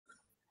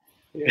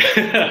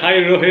Hi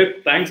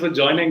Rohit, thanks for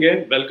joining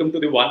in. Welcome to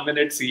the 1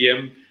 Minute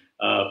CM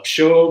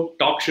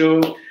talk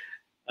show,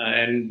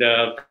 and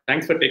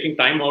thanks for taking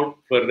time out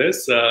for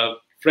this.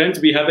 Friends,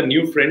 we have a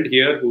new friend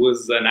here who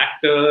is an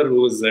actor,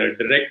 who is a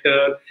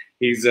director,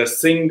 he's a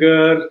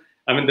singer.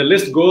 I mean, the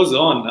list goes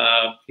on.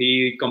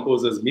 He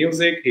composes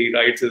music, he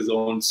writes his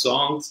own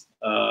songs,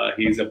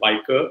 he's a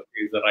biker,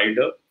 he's a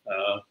rider.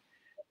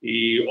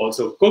 He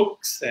also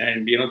cooks,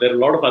 and there are a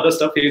lot of other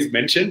stuff he's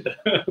mentioned,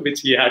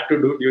 which he had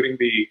to do during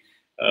the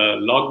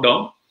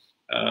lockdown.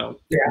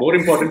 Yeah. More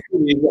importantly,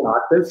 he's an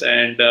artist,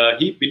 and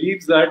he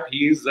believes that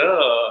he's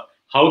a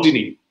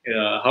Houdini.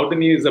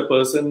 Houdini is a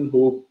person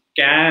who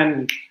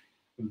can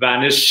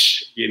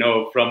vanish,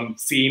 from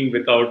scene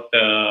without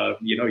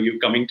you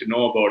coming to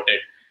know about it.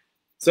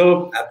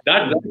 So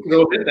that's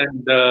Rohit,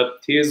 and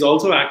he has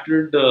also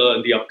acted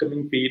the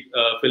upcoming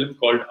film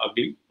called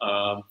Ugly.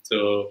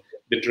 So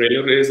the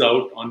trailer is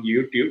out on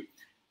YouTube.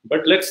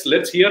 But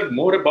let's hear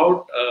more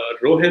about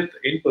Rohit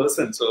in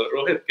person. So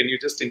Rohit, can you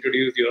just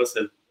introduce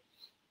yourself?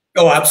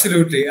 Oh,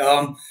 absolutely.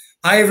 Hi,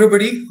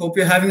 everybody. Hope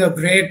you're having a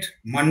great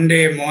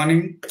Monday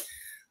morning.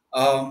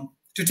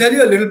 To tell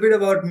you a little bit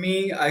about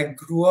me, I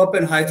grew up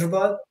in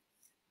Hyderabad,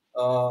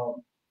 uh,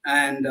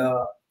 and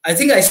I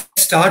think I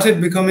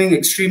started becoming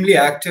extremely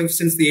active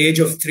since the age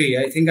of 3.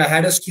 I think I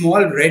had a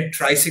small red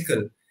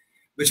tricycle,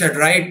 which I'd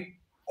ride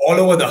all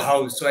over the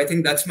house. So I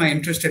think that's my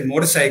interest in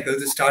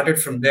motorcycles. It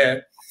started from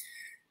there.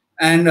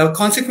 And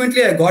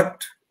consequently, I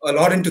got a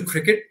lot into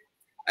cricket.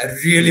 I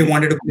really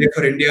wanted to play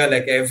for India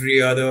like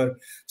every other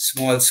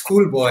small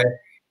schoolboy.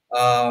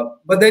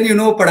 But then,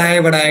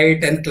 padhai,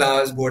 vadai, 10th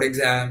class, board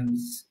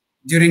exams,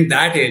 during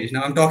that age.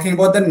 Now I'm talking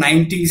about the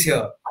 90s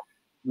here,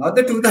 not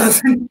the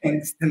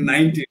 2010s, the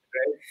 90s,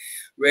 right?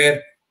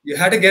 Where you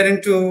had to get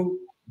into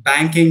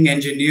banking,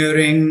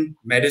 engineering,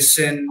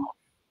 medicine,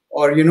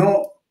 or,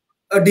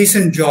 a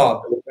decent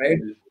job, right?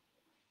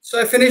 So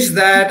I finished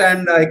that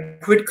and I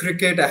quit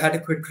cricket. I had to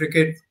quit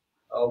cricket,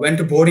 went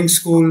to boarding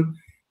school,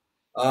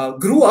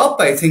 grew up,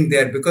 I think,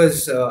 there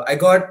because I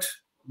got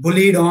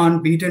bullied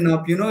on, beaten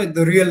up,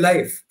 the real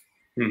life,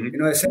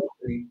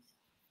 essentially.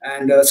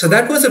 And so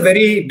that was a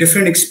very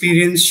different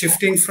experience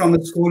shifting from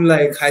a school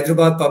like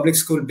Hyderabad Public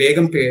School,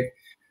 Begumpet,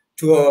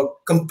 to a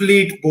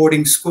complete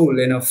boarding school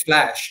in a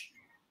flash.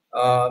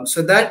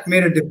 So that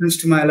made a difference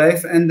to my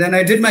life. And then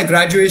I did my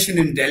graduation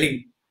in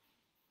Delhi.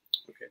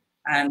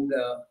 And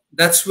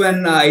that's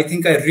when I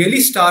think I really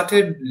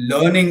started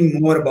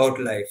learning more about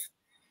life.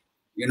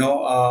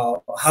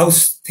 How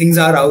things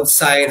are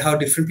outside, how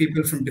different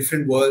people from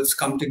different worlds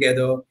come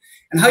together,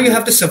 and how you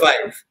have to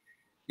survive.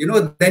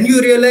 Then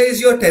you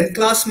realize your 10th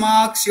class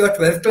marks, your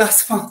 12th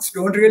class marks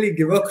don't really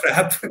give a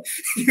crap.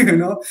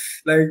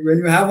 Like when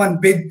you have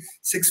one big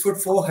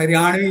 6'4"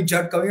 Haryanvi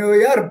jat coming over,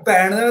 yaar,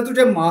 band mein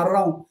tujhe maar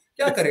raha hu.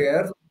 Kya karega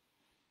yaar?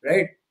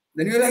 Right?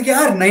 Then you're like,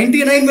 yaar,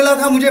 99 mila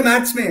tha mujhe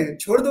maths mein,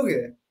 chhod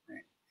doge?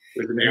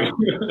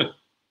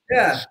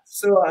 Yeah,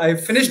 so I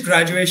finished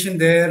graduation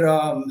there,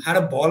 had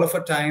a ball of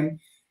a time,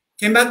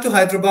 came back to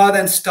Hyderabad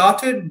and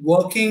started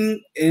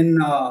working in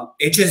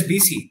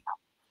HSBC.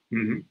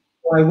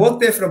 So I worked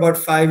there for about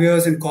 5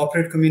 years in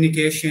corporate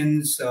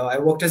communications. I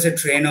worked as a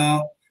trainer.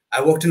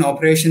 I worked in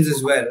operations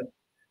as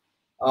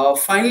well.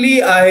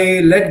 Finally, I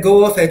let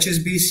go of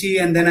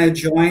HSBC and then I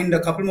joined a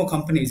couple more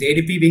companies,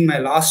 ADP being my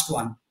last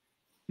one.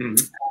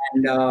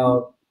 And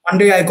one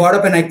day I got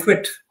up and I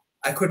quit.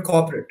 I quit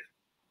corporate.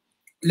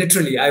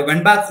 Literally, I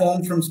went back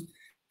home from,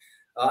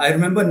 I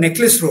remember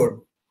Necklace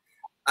Road.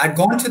 I'd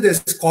gone to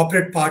this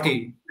corporate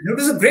party, and it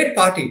was a great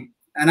party.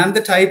 And I'm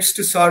the types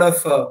to sort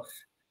of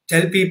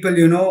tell people,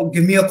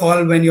 give me a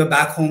call when you're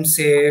back home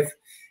safe.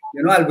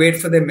 I'll wait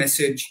for their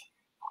message.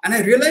 And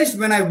I realized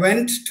when I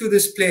went to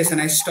this place and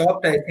I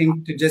stopped, I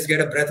think, to just get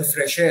a breath of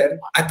fresh air,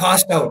 I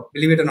passed out,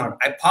 believe it or not.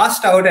 I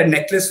passed out at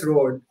Necklace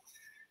Road.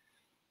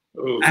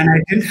 And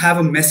I didn't have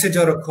a message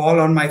or a call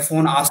on my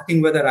phone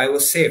asking whether I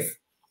was safe.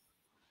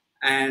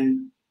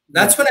 And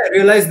that's when I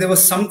realized there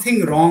was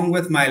something wrong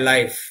with my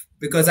life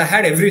because I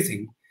had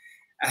everything.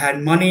 I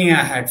had money,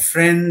 I had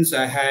friends,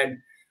 I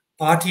had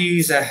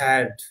parties, I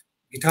had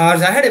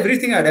guitars, I had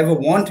everything I'd ever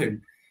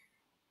wanted.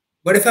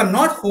 But if I'm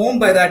not home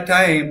by that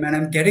time and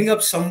I'm getting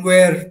up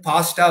somewhere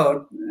passed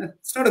out,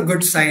 it's not a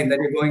good sign that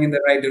you're going in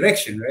the right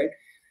direction, right?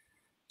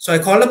 So I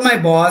called up my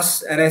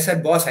boss and I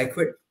said, boss, I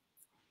quit.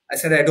 I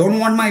said, I don't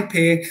want my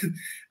pay.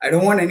 I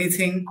don't want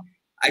anything.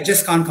 I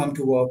just can't come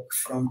to work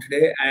from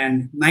today.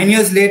 And 9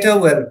 years later,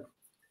 well,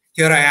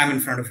 here I am in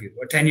front of you,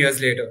 or 10 years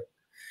later.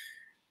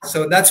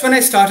 So that's when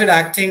I started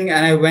acting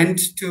and I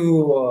went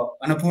to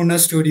Annapurna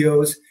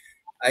Studios.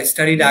 I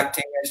studied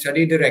acting, I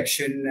studied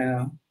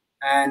direction,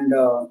 and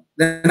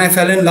then I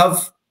fell in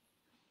love.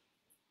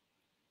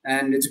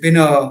 And it's been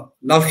a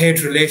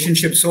love-hate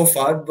relationship so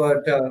far,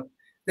 but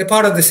they're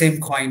part of the same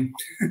coin,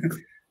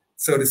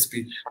 so to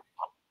speak.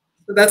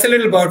 So that's a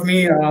little about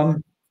me.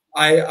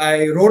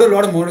 I rode a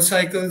lot of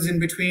motorcycles in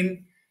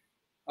between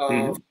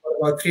for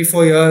about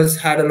 3-4 years,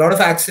 had a lot of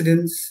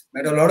accidents,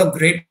 met a lot of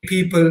great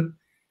people,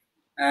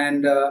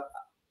 and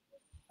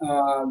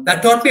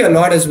that taught me a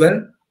lot as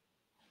well.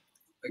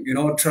 you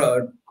know,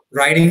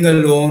 riding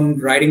alone,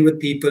 riding with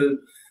people,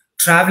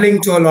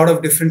 traveling to a lot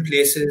of different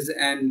places,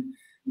 and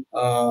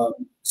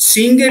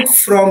seeing it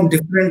from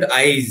different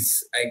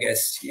eyes, I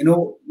guess. You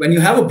know, when you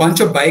have a bunch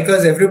of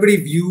bikers, everybody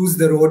views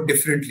the road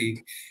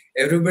differently.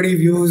 Everybody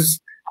views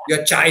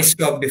your chai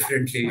stop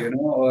differently, you know,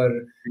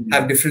 or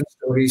have different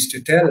stories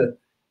to tell.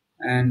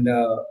 And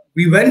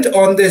we went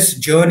on this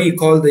journey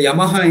called the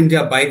Yamaha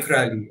India Bike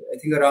Rally, I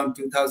think around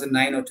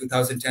 2009 or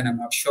 2010, I'm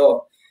not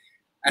sure.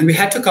 And we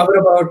had to cover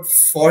about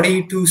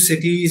 42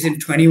 cities in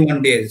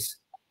 21 days.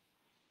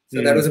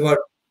 So that was about,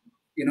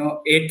 you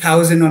know,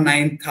 8,000 or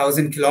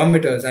 9,000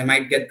 kilometers. I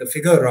might get the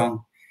figure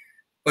wrong.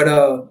 But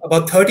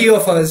about 30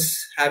 of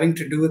us having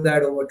to do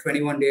that over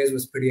 21 days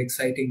was pretty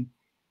exciting.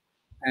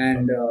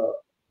 And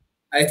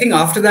I think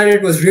after that,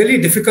 it was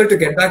really difficult to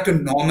get back to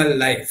normal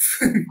life.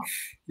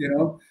 You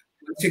know,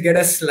 once you get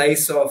a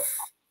slice of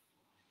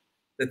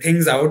the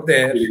things out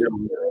there,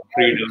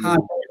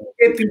 Freedom.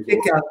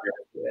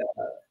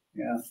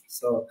 Yeah.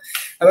 So,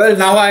 well,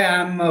 now I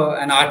am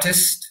an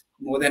artist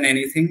more than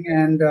anything.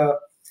 And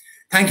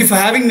thank you for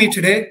having me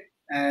today.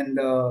 And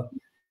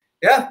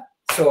yeah,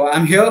 so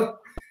I'm here.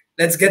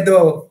 Let's get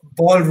the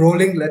ball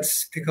rolling.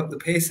 Let's pick up the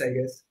pace, I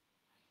guess.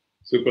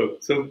 Super.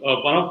 So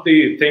one of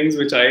the things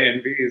which I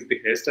envy is the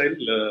hairstyle,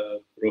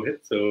 Rohit.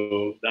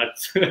 So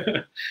that's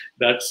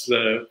that's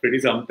pretty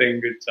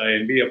something which I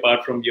envy.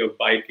 Apart from your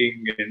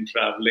biking and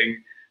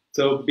traveling,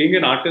 so being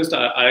an artist,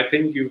 I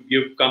think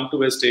you've come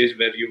to a stage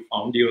where you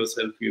found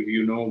yourself.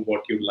 You know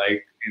what you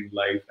like in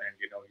life, and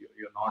you know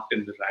you're not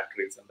in the rat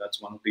race. And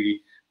that's one of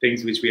the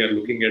things which we are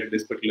looking at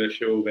this particular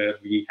show, where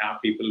we have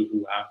people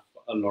who have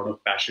a lot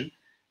of passion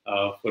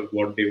for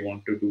what they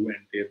want to do,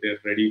 and they're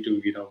ready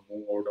to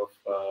move out of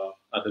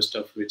other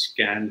stuff which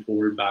can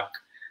hold back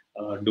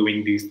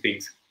doing these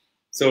things.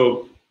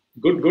 So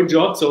good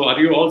job. So are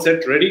you all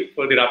set, ready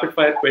for the rapid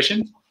fire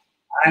questions?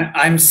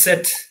 I'm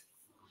set.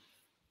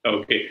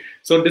 Okay.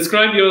 So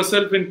describe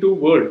yourself in 2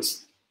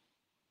 words.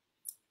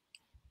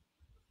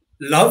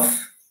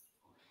 Love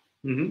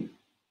and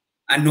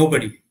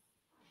nobody.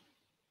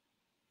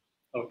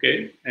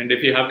 Okay. And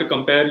if you have to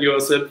compare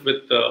yourself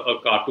with a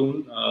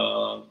cartoon,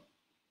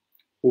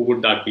 who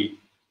would that be?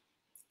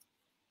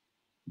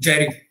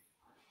 Jerry.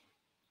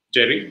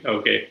 Jerry?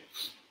 Okay.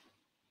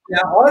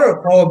 Yeah,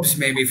 or Hobbes,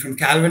 maybe from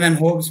Calvin and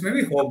Hobbes,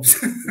 maybe Hobbes.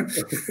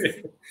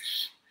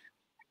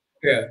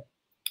 Yeah.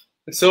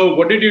 So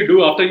what did you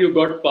do after you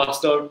got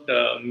passed out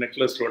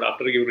Necklace Road,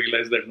 after you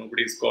realized that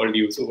nobody's called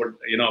you? So what,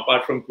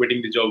 apart from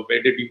quitting the job,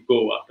 where did you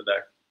go after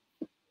that?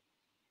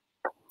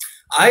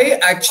 I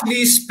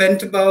actually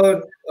spent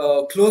about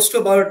close to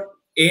about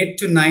 8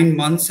 to 9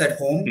 months at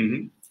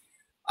home.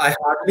 I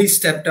hardly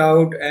stepped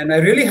out, and I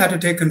really had to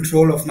take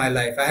control of my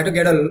life. I had to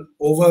get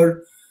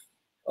over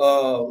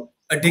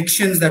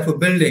addictions that were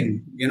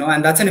building,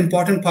 and that's an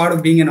important part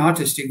of being an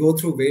artist. You go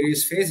through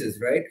various phases,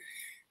 right?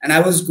 And I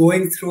was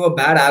going through a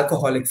bad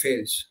alcoholic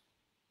phase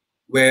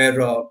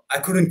where I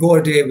couldn't go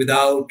a day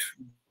without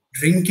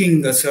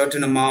drinking a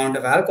certain amount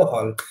of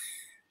alcohol.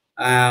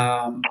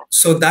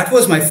 So that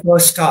was my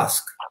first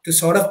task, to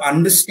sort of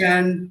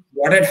understand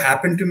what had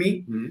happened to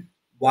me,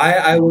 why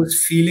I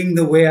was feeling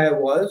the way I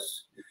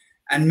was,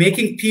 and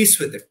making peace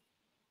with it.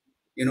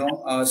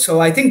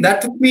 So I think that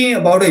took me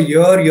about a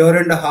year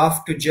and a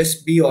half to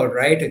just be all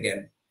right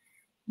again,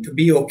 to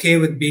be okay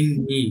with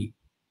being me.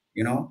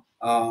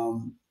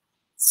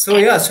 So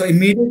yeah, so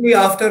immediately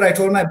after I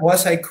told my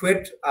boss I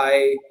quit,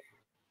 I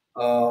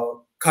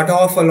cut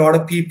off a lot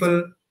of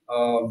people,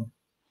 or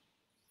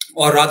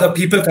rather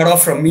people cut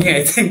off from me,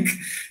 I think.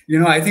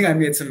 I think I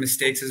made some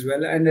mistakes as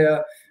well. And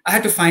I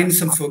had to find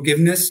some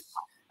forgiveness.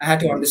 I had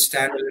to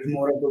understand a little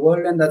more of the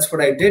world, and that's what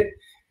I did.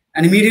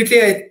 And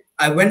immediately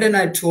I went and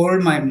I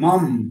told my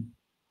mom,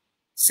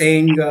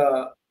 saying,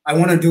 I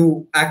want to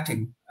do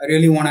acting. I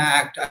really want to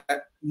act.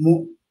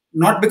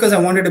 Not because I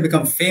wanted to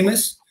become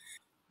famous,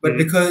 but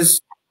because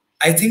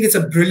I think it's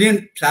a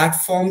brilliant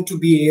platform to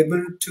be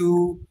able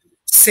to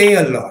say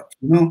a lot,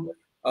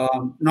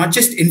 not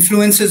just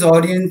influence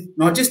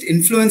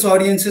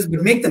audiences,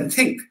 but make them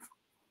think.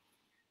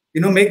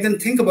 Make them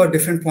think about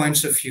different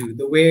points of view,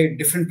 the way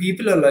different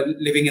people are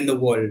living in the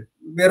world.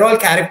 We're all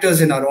characters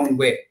in our own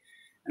way.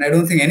 And I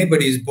don't think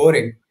anybody is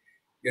boring,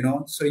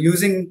 So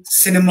using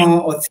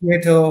cinema or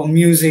theater or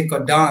music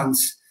or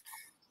dance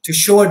to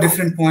show a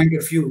different point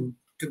of view,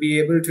 to be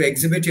able to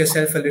exhibit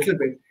yourself a little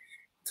bit,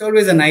 it's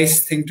always a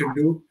nice thing to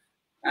do.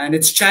 And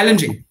it's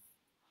challenging.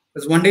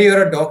 Because one day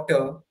you're a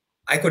doctor.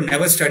 I could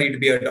never study to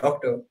be a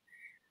doctor.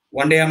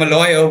 One day I'm a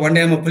lawyer. One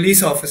day I'm a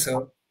police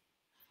officer.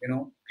 It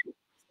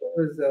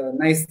was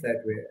nice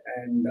that way.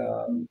 And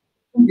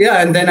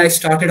yeah, and then I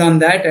started on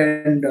that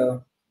and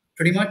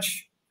pretty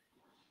much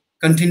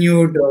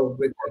continued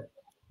with that.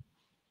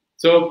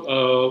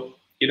 So,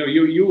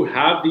 you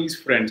have these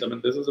friends. I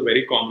mean, this is a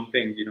very common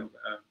thing,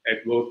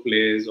 at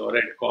workplace or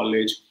at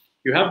college.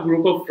 You have a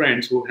group of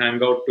friends who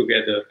hang out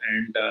together,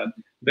 and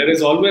there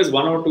is always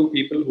 1 or 2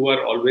 people who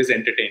are always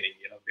entertaining.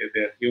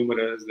 They're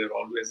humorous. They're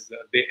always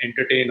they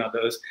entertain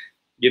others.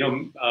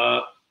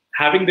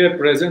 having their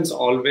presence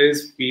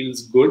always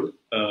feels good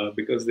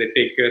because they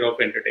take care of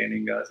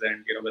entertaining us,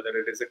 and whether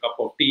it is a cup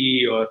of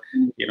tea or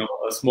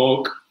a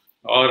smoke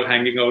or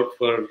hanging out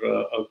for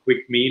a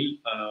quick meal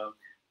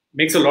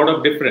makes a lot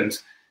of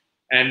difference.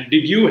 And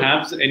did you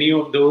have any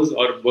of those,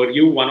 or were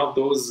you one of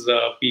those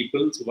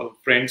people,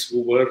 friends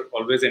who were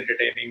always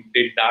entertaining?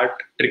 Did that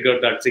trigger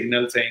that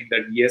signal saying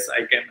that yes,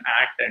 I can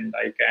act and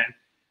I can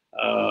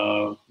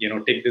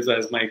take this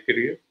as my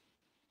career?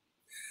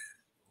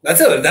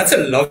 That's a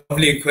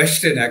lovely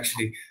question,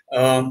 actually.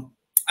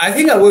 I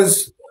think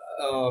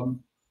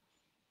um,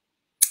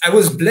 I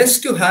was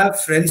blessed to have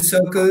friend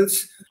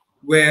circles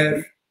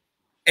where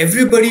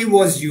everybody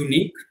was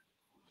unique.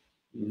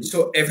 Mm-hmm.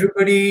 So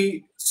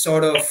everybody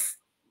sort of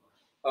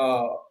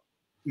uh,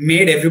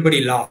 made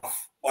everybody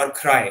laugh or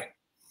cry.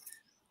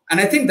 And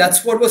I think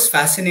that's what was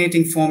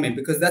fascinating for me,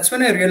 because that's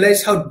when I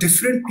realized how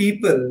different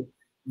people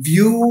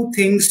view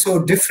things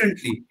so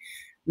differently.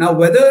 Now,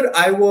 whether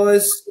I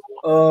was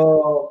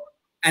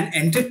an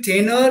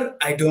entertainer,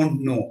 I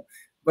don't know.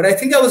 But I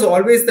think I was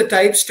always the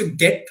types to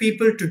get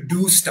people to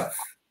do stuff.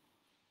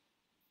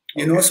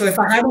 Okay. So if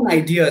I had an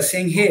idea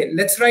saying, hey,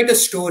 let's write a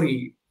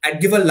story,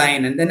 I'd give a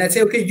line, and then I'd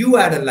say, okay, you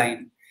add a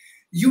line,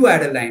 you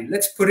add a line,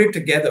 let's put it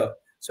together.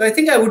 So I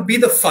think I would be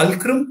the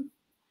fulcrum,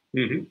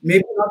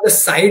 maybe not the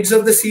sides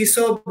of the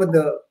seesaw, but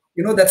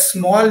that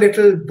small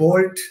little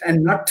bolt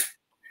and nut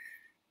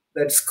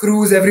that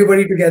screws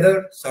everybody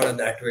together, sort of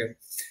that way.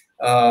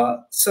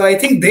 So I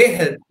think they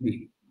helped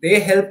me. They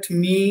helped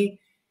me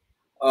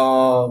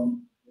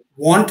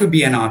want to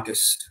be an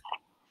artist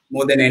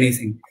more than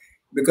anything,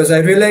 because I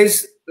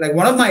realized, like,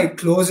 one of my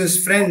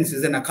closest friends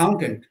is an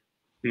accountant,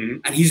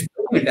 and he's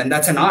brilliant, and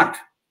that's an art,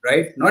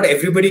 right? Not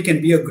everybody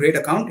can be a great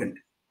accountant,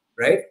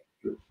 right?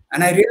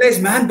 And I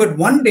realized, man, but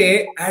one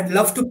day I'd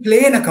love to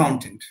play an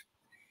accountant.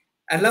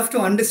 I'd love to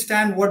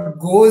understand what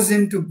goes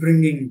into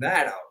bringing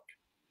that out.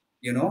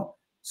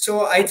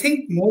 So I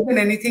think more than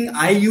anything,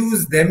 I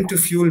use them to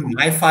fuel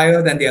my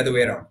fire than the other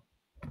way around.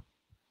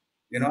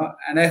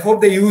 And I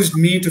hope they used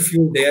me to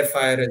fuel their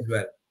fire as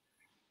well.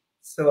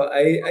 So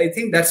I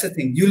think that's the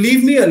thing. You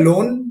leave me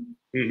alone,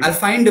 I'll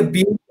find a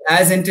being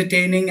as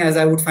entertaining as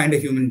I would find a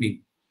human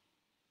being.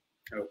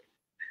 Okay.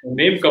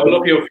 Name a couple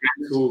of your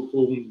friends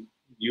whom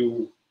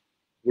you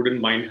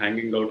wouldn't mind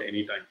hanging out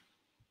anytime.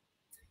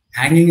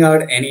 Hanging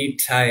out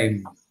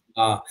anytime.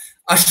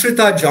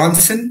 Ashrita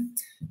Johnson.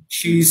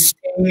 She's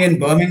staying in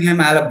Birmingham,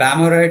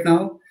 Alabama right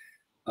now.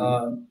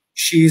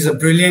 She's a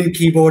brilliant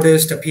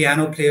keyboardist, a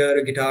piano player,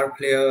 a guitar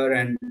player,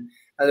 and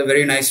has a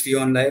very nice view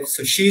on life.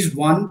 So she's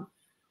one.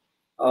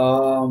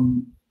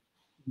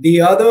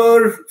 The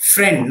other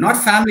friend, not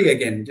family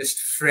again, just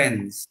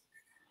friends,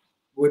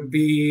 would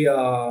be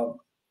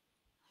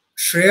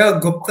Shreya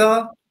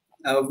Gupta.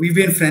 We've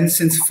been friends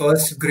since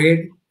first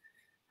grade.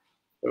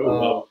 Oh,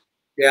 wow.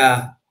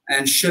 Yeah.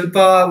 And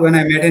Shilpa, when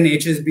I met in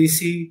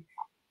HSBC.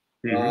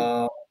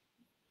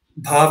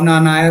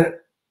 Bhavna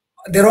Nair.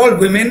 They're all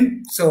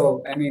women,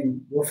 so I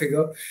mean, go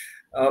figure.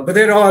 But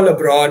they're all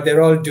abroad.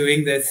 They're all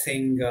doing their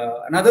thing.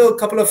 Another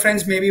couple of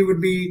friends maybe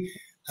would be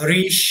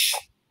Harish,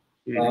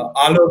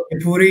 Alok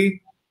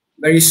Puri,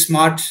 very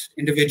smart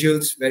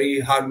individuals, very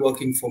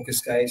hardworking,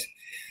 focused guys.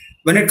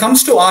 When it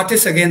comes to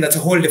artists, again, that's a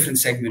whole different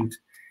segment.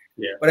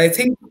 Yeah. But I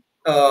think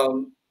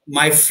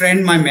my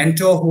friend, my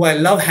mentor, who I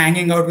love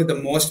hanging out with the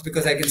most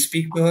because I can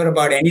speak to her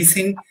about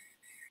anything,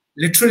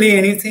 literally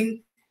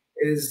anything,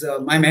 is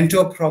my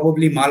mentor,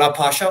 probably Mala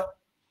Pasha.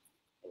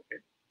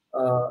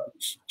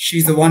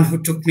 She's the one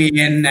who took me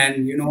in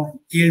and,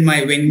 healed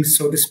my wings,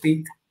 so to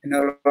speak, in a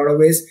lot of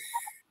ways.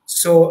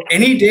 So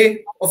any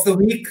day of the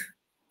week,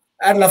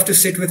 I'd love to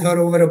sit with her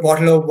over a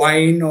bottle of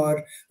wine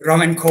or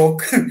rum and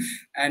coke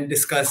and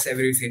discuss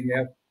everything.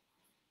 Yeah.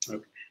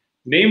 Okay.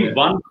 Name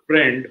one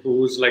friend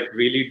who's like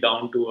really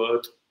down to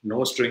earth,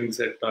 no strings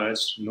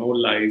attached, no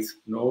lies,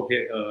 no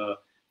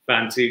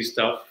fancy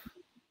stuff.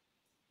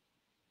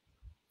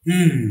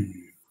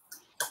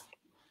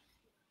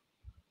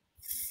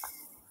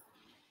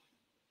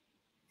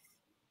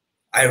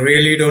 I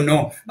really don't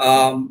know.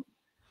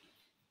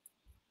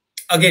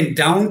 Again,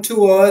 down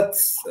to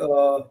earth,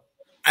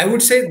 I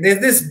would say there's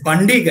this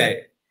Bundy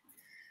guy.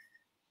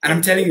 And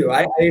I'm telling you,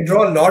 I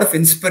draw a lot of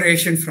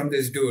inspiration from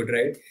this dude,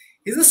 right?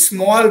 He's a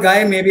small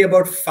guy, maybe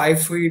about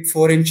 5 feet,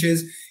 4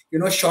 inches,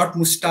 short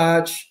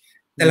mustache,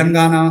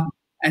 Telangana,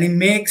 and he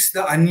makes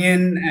the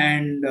onion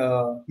and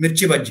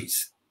mirchi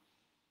bhajis.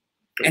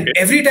 Okay. And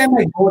every time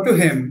I go to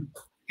him,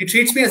 he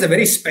treats me as a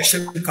very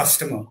special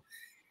customer.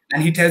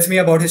 And he tells me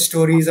about his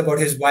stories, about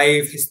his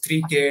wife, his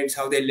 3 kids,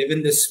 how they live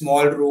in this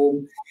small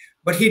room.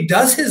 But he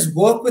does his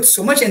work with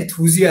so much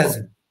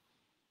enthusiasm.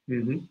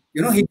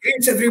 He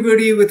treats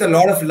everybody with a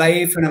lot of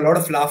life and a lot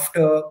of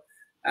laughter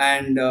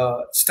and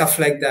stuff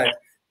like that.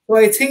 So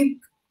I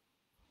think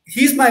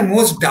he's my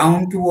most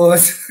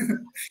down-to-earth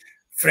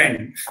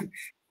friend.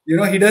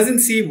 He doesn't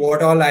see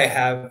what all I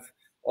have,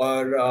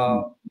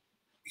 or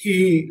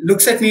he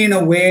looks at me in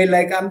a way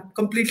like I'm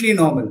completely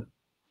normal.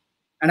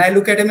 And I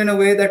look at him in a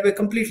way that we're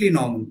completely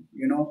normal,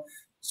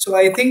 So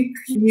I think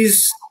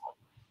he's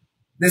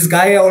this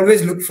guy I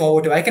always look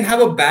forward to. I can have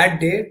a bad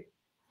day,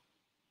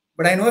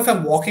 but I know if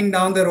I'm walking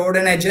down the road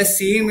and I just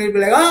see him, he'll be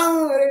like,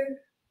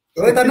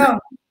 Rohit, Anna,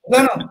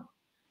 no.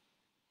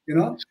 You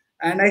know,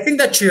 and I think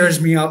that cheers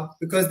me up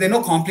because there are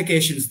no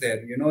complications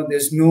there. You know,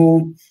 there's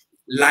no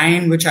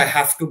line which I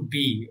have to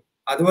be.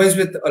 Otherwise,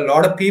 with a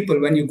lot of people,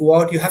 when you go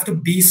out, you have to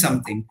be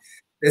something.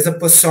 There's a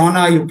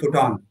persona you put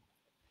on,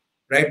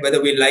 right?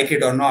 Whether we like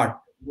it or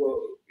not.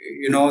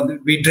 You know,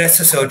 we dress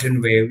a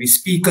certain way, we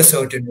speak a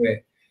certain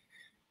way.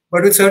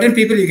 But with certain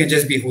people, you can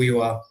just be who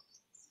you are.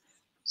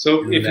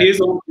 So if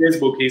he's on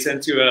Facebook, he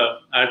sends you a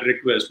ad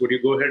request, would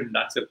you go ahead and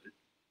accept it?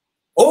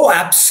 Oh,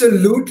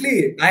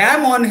 absolutely. I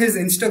am on his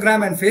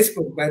Instagram and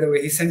Facebook, by the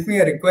way. He sent me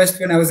a request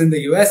when I was in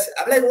the US.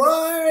 I'm like,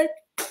 what?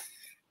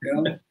 You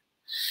know?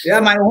 Yeah,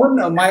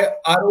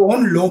 our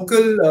own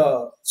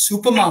local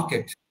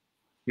supermarket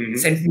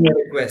sent me a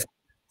request.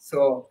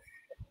 So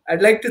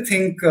I'd like to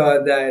think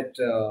that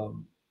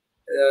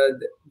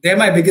they're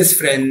my biggest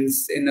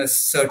friends in a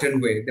certain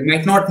way. They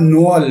might not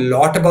know a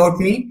lot about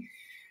me,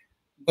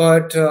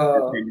 but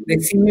they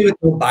see me with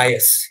no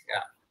bias.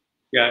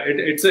 Yeah,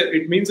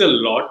 it means a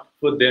lot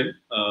for them.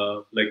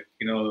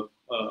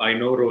 I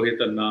know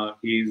Rohit Anna,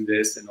 he's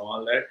this and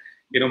all that.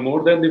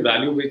 More than the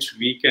value which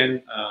we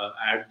can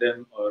add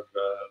them, or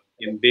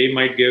they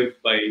might give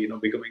by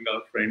becoming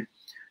our friend.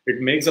 It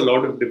makes a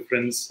lot of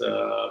difference.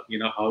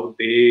 How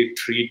they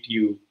treat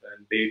you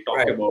and they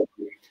talk about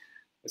you.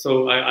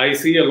 So I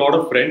see a lot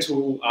of friends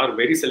who are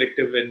very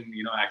selective in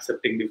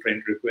accepting the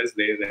friend request.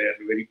 They're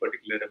very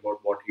particular about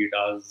what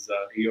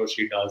he or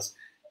she does.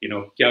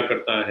 Kya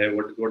karta hai,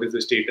 what is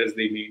the status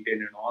they maintain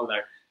and all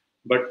that.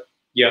 But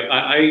yeah,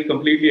 I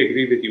completely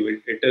agree with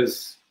you. It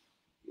is,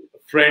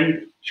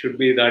 friend should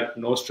be that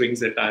no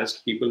strings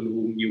attached, people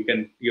whom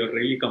you're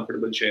really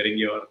comfortable sharing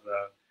your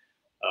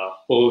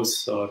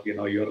posts or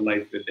your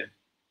life with them.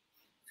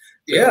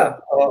 So, yeah,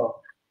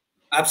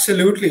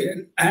 absolutely.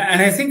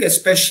 And I think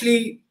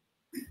especially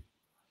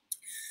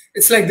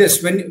it's like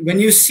this, when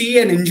you see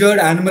an injured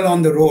animal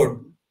on the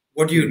road,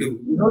 what do?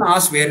 You don't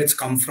ask where it's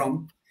come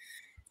from.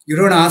 You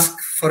don't ask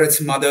for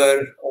its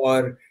mother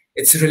or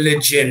its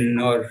religion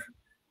or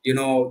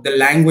the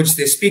language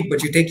they speak,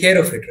 but you take care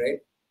of it, right?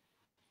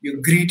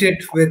 You greet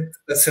it with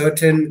a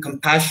certain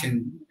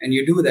compassion, and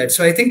you do that.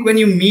 So I think when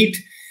you meet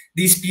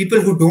these people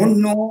who don't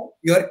know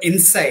your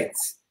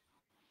insights,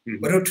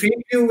 but who treat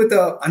you with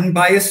a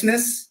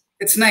unbiasedness,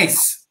 it's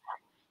nice,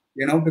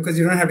 because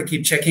you don't have to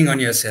keep checking on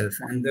yourself.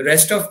 And the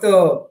rest of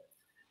the,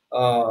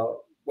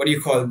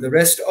 the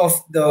rest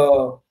of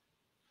the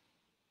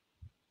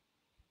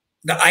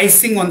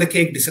icing on the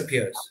cake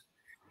disappears.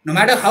 No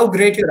matter how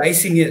great your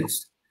icing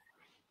is,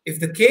 if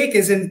the cake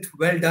isn't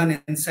well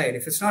done inside,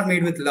 if it's not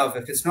made with love,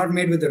 if it's not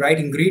made with the right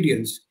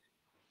ingredients,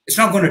 it's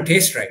not going to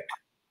taste right.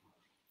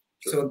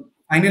 So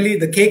finally,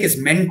 the cake is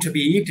meant to be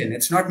eaten.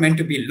 It's not meant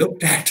to be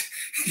looked at,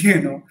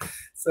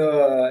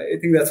 So I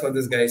think that's what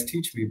these guys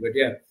teach me. But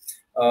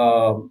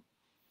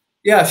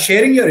yeah,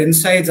 sharing your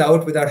insides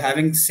out without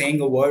saying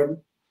a word,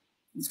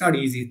 it's not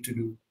easy to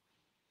do,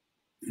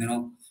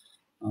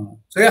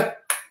 So yeah.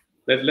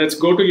 Let's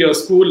go to your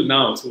school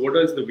now. So what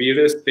was the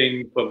weirdest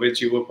thing for which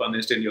you were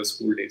punished in your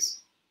school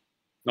days?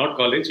 Not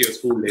college, your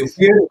school days.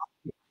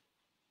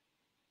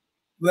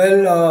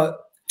 Well,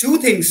 two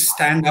things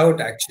stand out,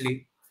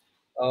 actually.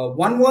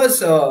 One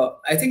was,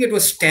 I think it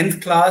was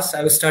 10th class.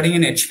 I was studying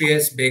in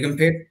HPS,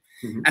 Begumpet.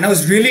 And I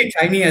was really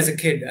tiny as a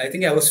kid. I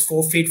think I was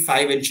 4 feet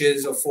 5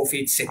 inches or 4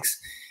 feet 6.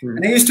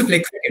 And I used to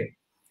play cricket,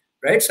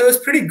 right? So I was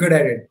pretty good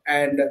at it.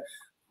 And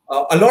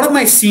a lot of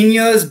my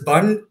seniors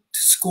bunked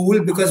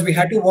school because we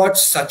had to watch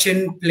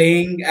Sachin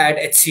playing at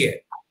HCA.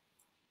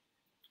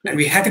 And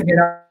we had to get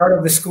out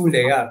of the school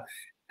day, yeah.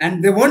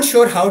 And they weren't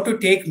sure how to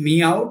take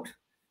me out.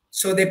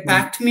 So they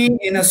packed me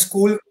in a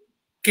school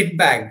kit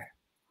bag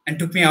and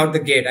took me out the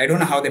gate. I don't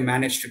know how they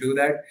managed to do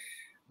that,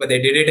 but they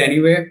did it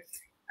anyway.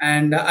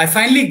 And I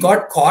finally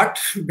got caught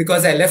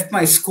because I left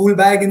my school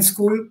bag in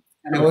school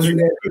and I wasn't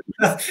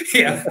there.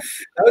 Yeah,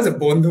 that was a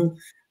bondu.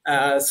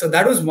 So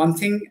that was one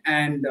thing.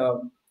 And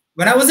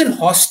when I was in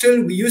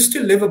hostel, we used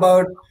to live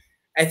about,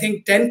 I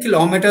think, 10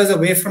 kilometers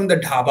away from the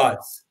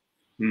dhabas.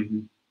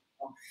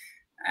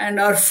 And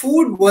our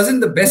food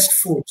wasn't the best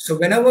food. So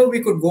whenever we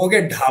could go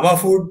get dhaba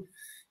food,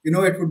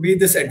 it would be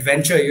this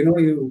adventure.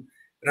 You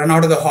run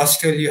out of the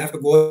hostel, you have to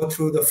go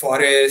through the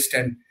forest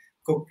and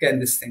cook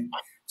and this thing.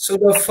 So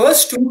the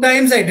first 2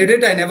 times I did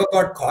it, I never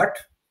got caught.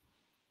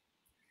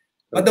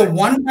 But the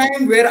one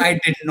time where I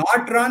did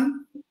not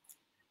run,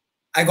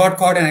 I got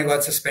caught and I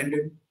got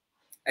suspended.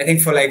 I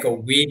think for like a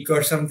week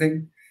or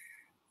something.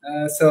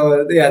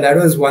 So yeah, that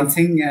was one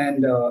thing.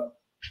 And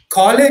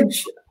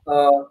college,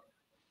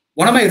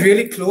 one of my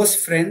really close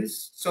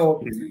friends.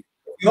 So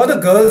you're the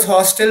girls'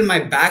 hostel. My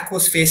back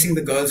was facing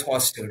the girls'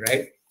 hostel,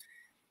 right?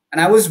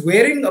 And I was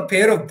wearing a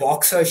pair of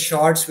boxer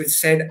shorts which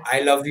said,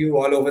 "I love you"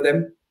 all over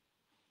them.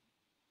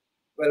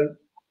 Well,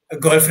 a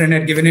girlfriend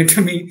had given it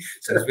to me,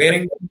 so I was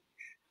wearing them.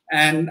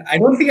 And I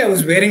don't think I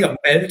was wearing a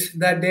belt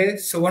that day.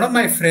 So one of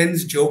my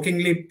friends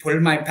jokingly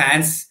pulled my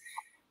pants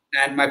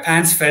and my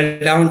pants fell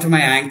down to my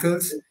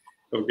ankles.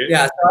 Okay.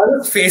 Yeah, so I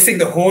was facing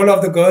the whole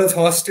of the girls'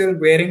 hostel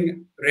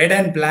wearing red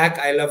and black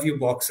 "I love you"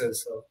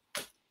 boxers.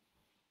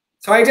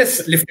 So I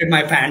just lifted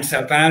my pants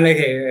up and I'm like,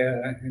 hey,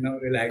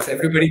 relax.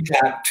 Everybody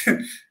clapped. So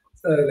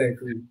I was like,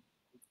 cool.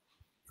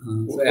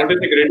 What is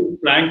the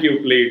greatest prank you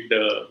played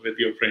with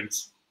your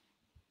friends?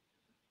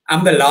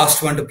 I'm the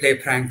last one to play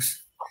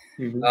pranks.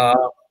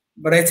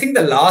 But I think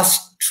the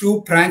last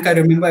true prank I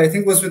remember, I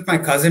think, was with my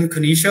cousin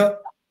Kanisha.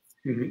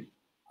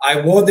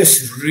 I wore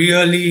this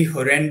really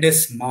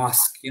horrendous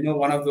mask,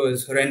 one of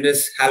those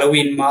horrendous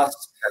Halloween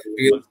masks.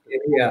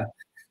 Yeah.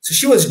 So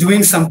she was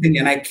doing something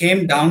and I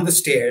came down the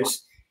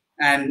stairs,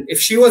 and if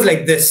she was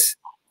like this,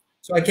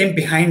 so I came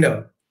behind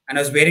her and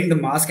I was wearing the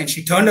mask and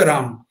she turned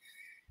around.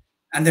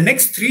 And the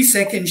next 3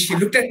 seconds, she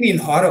looked at me in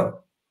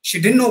horror. She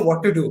didn't know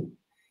what to do.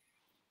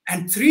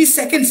 And 3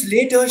 seconds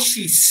later,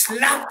 she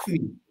slapped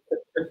me.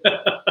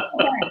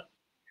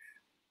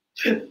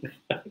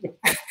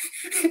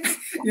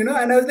 And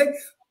I was like,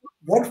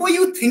 what were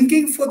you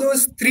thinking for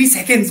those 3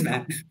 seconds,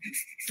 man?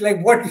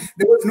 Like, what?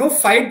 There was no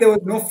fight, there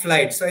was no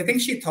flight. So I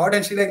think she thought,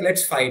 and she's like,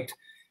 let's fight.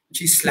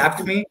 She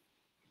slapped me.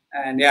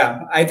 And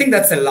yeah, I think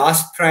that's the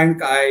last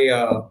prank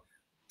I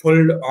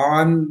pulled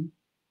on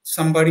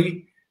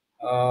somebody.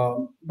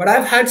 But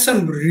I've had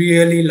some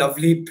really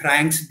lovely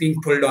pranks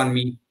being pulled on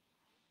me.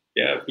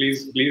 Yeah,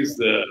 please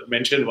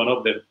mention one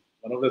of them.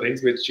 One of the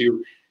things which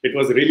it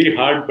was really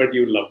hard, but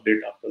you loved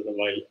it after a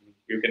while.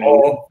 You can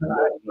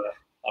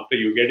after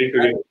you get into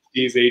your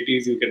 60s,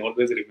 80s, you can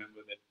always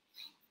remember that.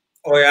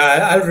 Oh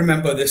yeah, I'll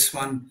remember this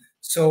one.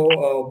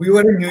 So we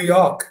were in New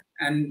York,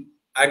 and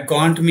I'd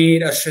gone to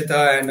meet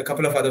Ashrita and a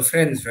couple of other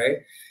friends, right?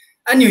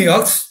 And New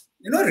York's,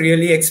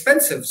 really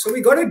expensive. So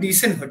we got a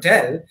decent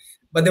hotel,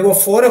 but there were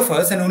 4 of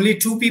us and only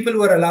 2 people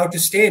were allowed to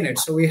stay in it.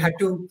 So we had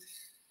to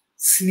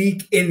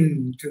sneak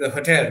in to the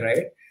hotel,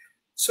 right?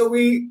 So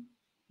we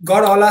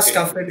got all our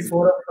stuff in,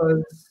 4 of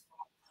us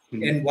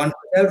in one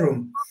hotel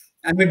room.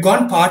 And we'd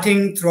gone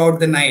partying throughout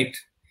the night.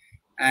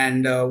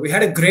 And we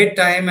had a great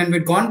time, and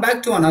we'd gone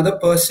back to another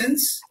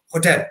person's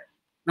hotel.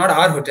 Not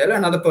our hotel,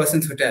 another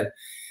person's hotel.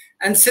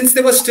 And since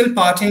they were still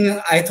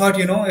partying, I thought,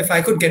 if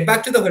I could get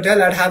back to the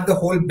hotel, I'd have the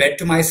whole bed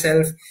to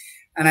myself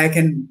and I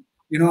can,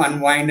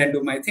 unwind and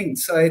do my thing.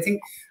 So I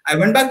think I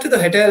went back to the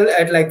hotel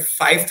at like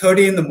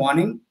 5:30 in the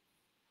morning.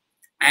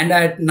 And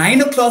at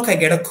 9 o'clock, I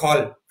get a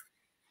call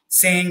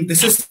saying,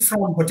 this is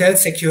from hotel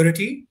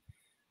security.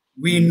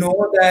 We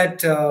know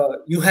that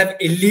you have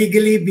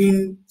illegally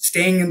been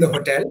staying in the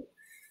hotel.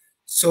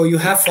 So you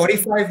have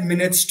 45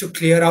 minutes to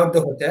clear out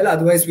the hotel.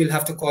 Otherwise, we'll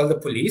have to call the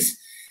police.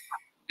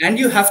 And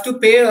you have to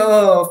pay a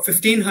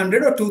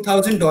 $1,500 or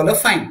 $2,000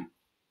 fine.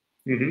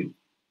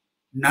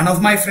 None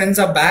of my friends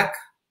are back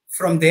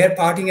from their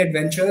partying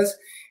adventures.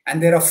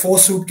 And there are 4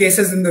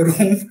 suitcases in the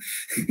room.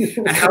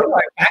 And how do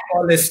I pack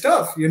all this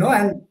stuff?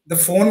 And the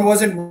phone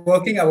wasn't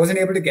working. I wasn't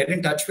able to get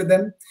in touch with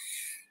them.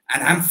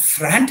 And I'm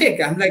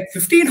frantic. I'm like,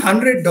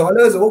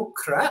 $1,500. Oh,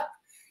 crap.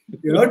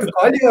 To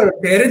call your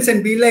parents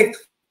and be like,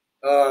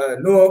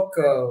 look,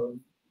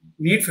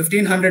 need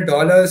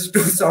 $1,500 to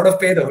sort of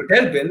pay the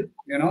hotel bill,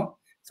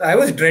 So I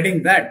was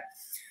dreading that.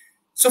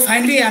 So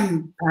finally,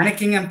 I'm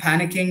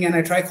panicking, and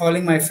I try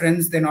calling my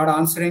friends. They're not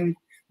answering.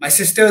 My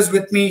sister's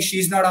with me.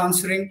 She's not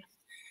answering.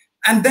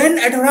 And then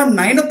at around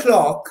 9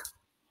 o'clock,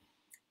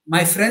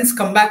 my friends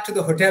come back to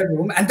the hotel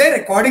room, and they're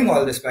recording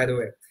all this, by the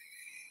way.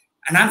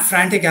 And I'm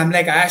frantic. I'm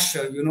like, Ash,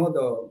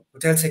 the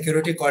hotel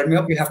security called me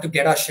up. We have to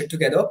get our shit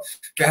together.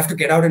 We have to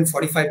get out in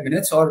 45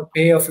 minutes or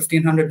pay a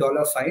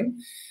 $1,500 fine.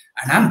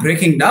 And I'm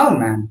breaking down,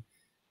 man.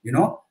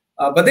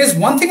 But there's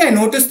one thing I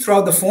noticed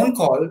throughout the phone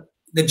call.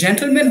 The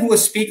gentleman who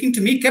was speaking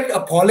to me kept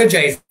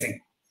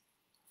apologizing.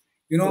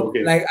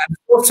 Like, I'm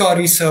so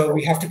sorry, sir.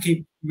 We have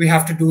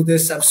to do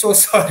this. I'm so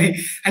sorry.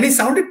 And he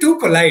sounded too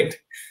polite.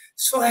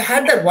 So I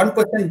had that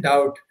 1%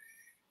 doubt.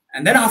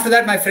 And then after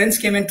that, my friends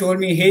came and told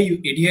me, hey, you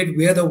idiot,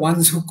 we're the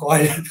ones who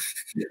called.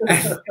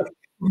 And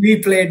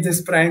we played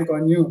this prank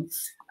on you.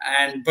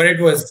 But it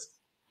was,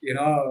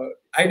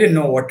 I didn't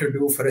know what to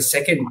do for a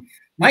second.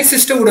 My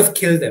sister would have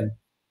killed them.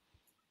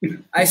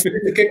 I took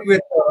it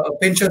with a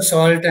pinch of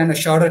salt and a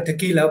shot of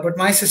tequila, but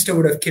my sister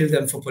would have killed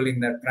them for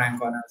pulling that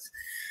prank on us.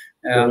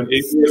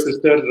 Is your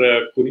sister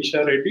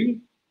Kunisha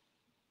Reddy?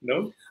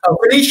 No?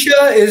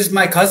 Kunisha is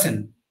my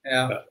cousin.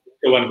 Yeah.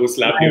 The one who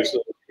slapped you.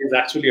 So he's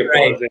actually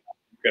apologizing.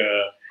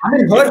 I'm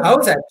in her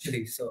house,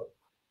 actually. So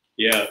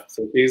yeah,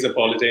 so he's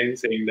apologizing,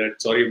 saying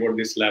that sorry about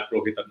this slap,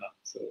 Rohit Anna.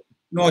 So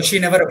no, she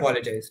never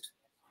apologized.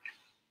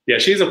 Yeah,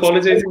 she's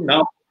apologizing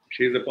now.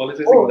 She's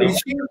apologizing now. Is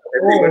she?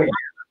 Oh.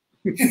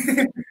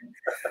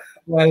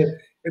 Well,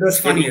 it was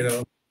funny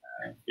though.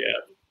 Yeah,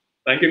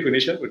 thank you,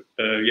 Kunisha. But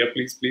yeah,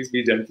 please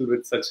be gentle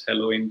with such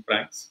Halloween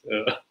pranks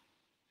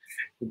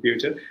in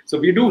future. So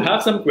we do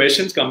have some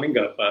questions coming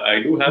up. I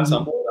do have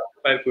some more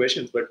rapid-fire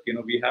questions, but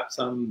we have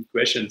some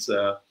questions.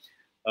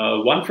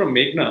 One from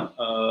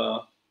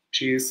Meghna.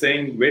 She is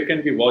saying, where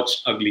can we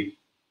watch Ugly?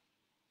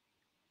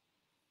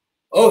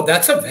 Oh,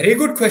 that's a very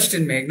good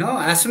question,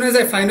 Meghna. As soon as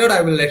I find out,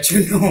 I will let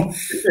you know.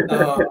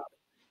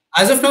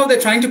 As of now, they're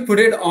trying to put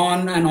it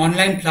on an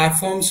online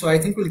platform. So I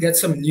think we'll get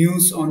some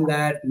news on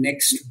that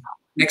next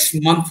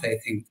month, I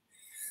think.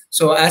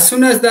 So as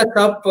soon as that's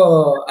up,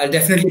 I'll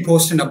definitely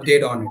post an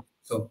update on it.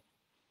 So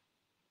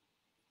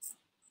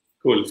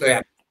cool. So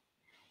yeah.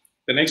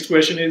 The next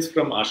question is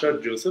from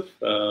Asha Joseph.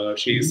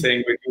 She's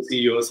saying, where do you see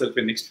yourself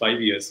in next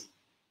 5 years?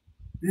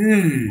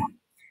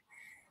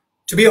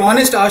 To be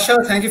honest,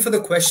 Asha, thank you for the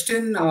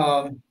question.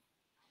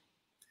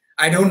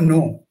 I don't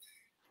know.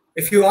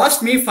 If you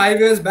asked me 5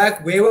 years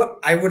back where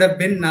I would have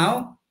been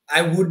now,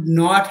 I would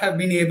not have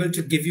been able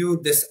to give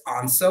you this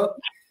answer.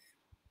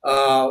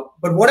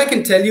 But what I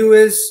can tell you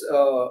is,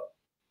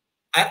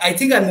 I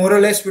think I more or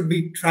less would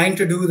be trying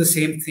to do the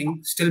same thing,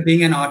 still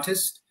being an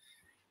artist.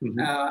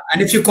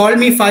 And if you called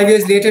me 5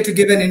 years later to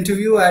give an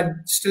interview, I'd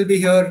still be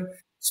here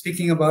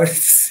speaking about the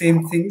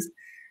same things.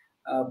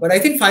 But I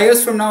think 5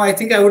 years from now, I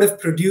think I would have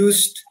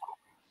produced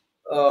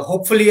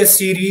hopefully a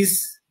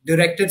series,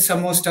 directed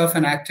some more stuff,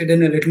 and acted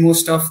in a little more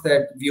stuff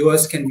that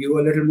viewers can view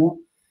a little more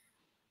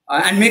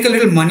and make a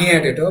little money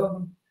at it.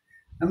 Oh,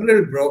 I'm a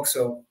little broke,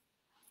 so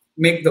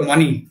make the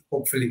money,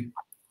 hopefully.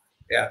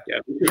 Yeah.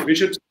 We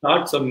should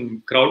start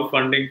some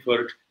crowdfunding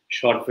for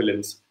short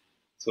films,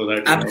 so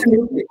that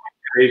absolutely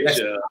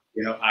encourage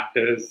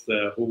actors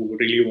who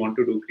really want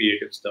to do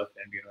creative stuff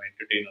and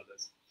entertain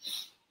others.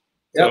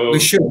 Yeah, so, we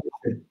should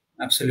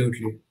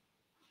absolutely.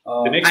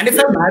 And if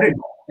I'm married,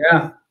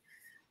 yeah.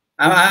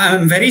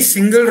 I'm very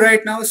single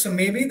right now, so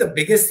maybe the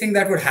biggest thing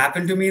that would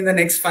happen to me in the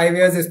next 5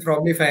 years is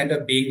probably if I end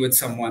up being with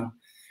someone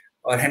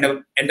or end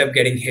up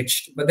getting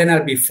hitched. But then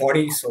I'll be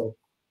 40, so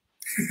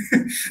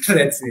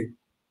let's see.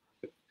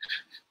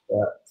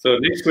 Yeah. So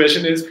next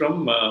question is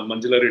from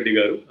Manjula Reddy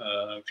Garu.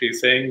 She's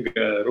saying,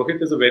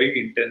 Rohit is a very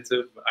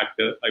intensive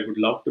actor. I would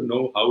love to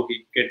know how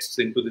he gets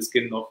into the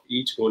skin of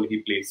each role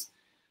he plays.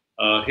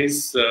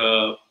 His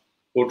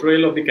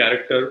portrayal of the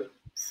character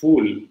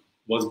Fool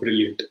was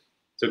brilliant.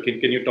 So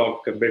can you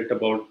talk a bit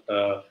about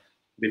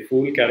the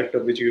Fool character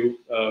which you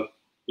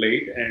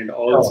played, and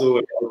also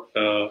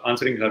about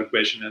answering her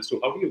question as to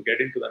how do you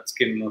get into that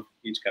skin of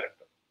each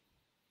character?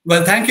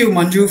 Well, thank you,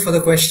 Manju, for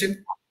the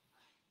question.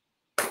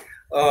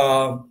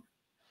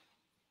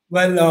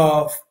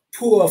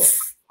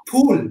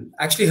 Pool,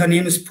 actually her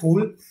name is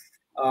Pool,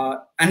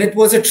 and it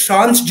was a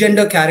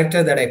transgender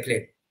character that I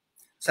played.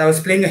 So I was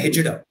playing a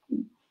hijada.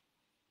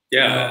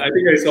 Yeah, I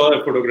think I saw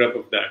a photograph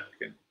of that.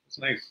 It's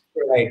nice.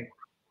 Right.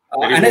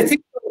 And I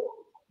think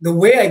the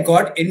way I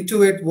got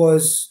into it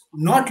was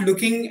not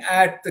looking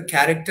at the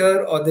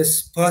character or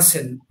this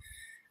person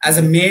as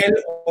a male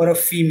or a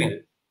female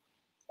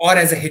or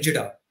as a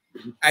hijada.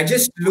 I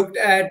just looked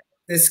at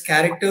this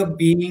character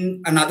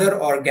being another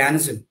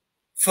organism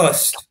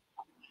first,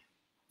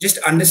 just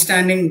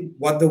understanding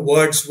what the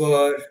words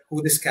were,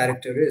 who this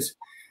character is.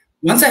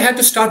 Once I had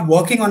to start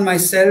working on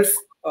myself,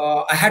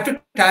 I had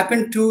to tap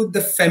into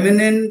the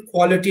feminine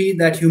quality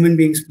that human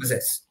beings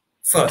possess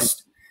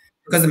first,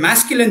 because the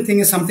masculine thing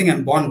is something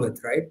I'm born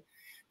with, right?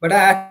 But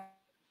I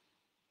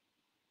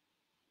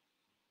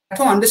had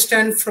to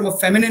understand from a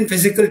feminine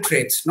physical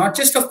traits, not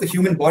just of the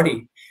human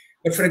body,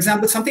 but for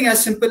example, something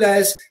as simple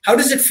as, how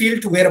does it feel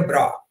to wear a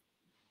bra?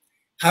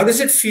 How does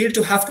it feel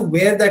to have to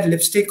wear that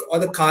lipstick or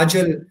the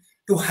kajal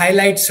to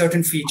highlight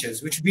certain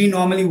features, which we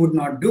normally would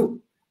not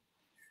do?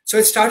 So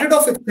it started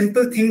off with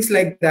simple things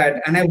like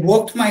that, and I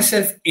worked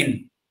myself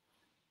in.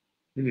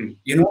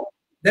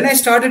 Then I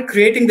started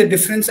creating the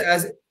difference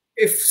as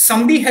if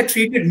somebody had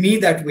treated me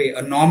that way,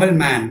 a normal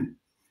man,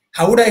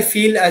 how would I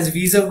feel as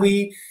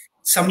vis-a-vis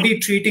somebody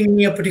treating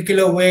me a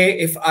particular way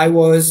if I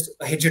was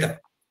a hijada?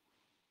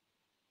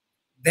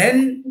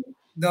 Then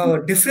the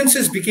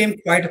differences became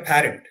quite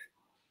apparent.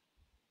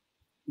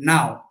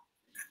 Now,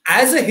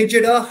 as a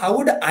hijada, how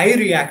would I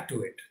react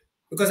to it?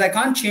 Because I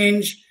can't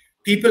change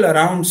people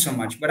around so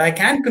much, but I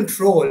can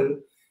control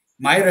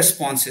my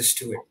responses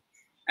to it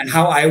and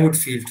how I would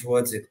feel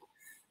towards it.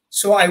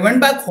 So I went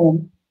back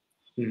home.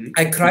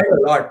 I cried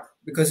a lot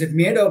because it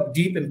made a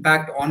deep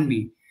impact on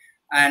me.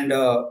 And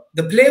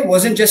the play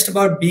wasn't just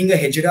about being a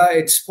hijada.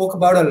 It spoke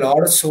about a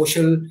lot of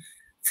social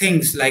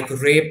things like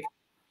rape,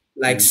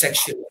 like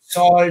sexual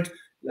assault,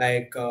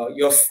 like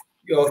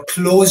your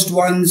closed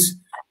ones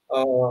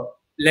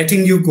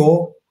letting you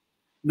go,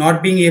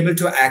 not being able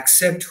to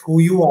accept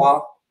who you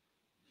are,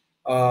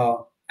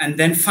 and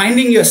then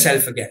finding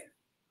yourself again.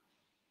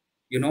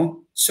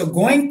 So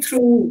going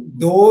through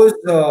those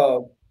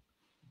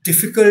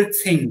difficult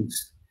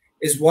things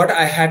is what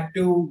I had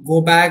to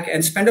go back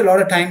and spend a lot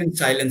of time in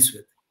silence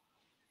with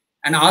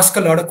and ask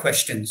a lot of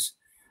questions.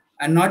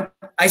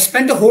 I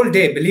spent a whole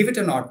day, believe it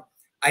or not.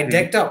 I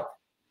decked up.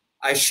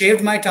 I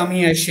shaved my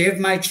tummy. I shaved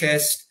my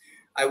chest.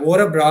 I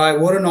wore a bra. I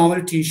wore a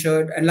normal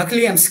t-shirt. And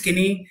luckily I'm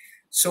skinny.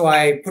 So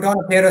I put on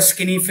a pair of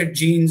skinny fit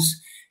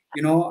jeans.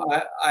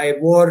 I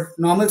wore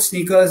normal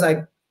sneakers.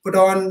 I put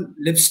on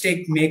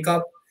lipstick,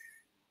 makeup,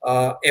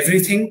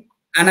 everything.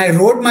 And I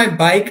rode my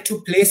bike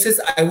to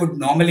places I would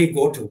normally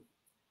go to.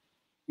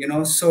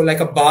 So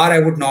like a bar I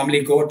would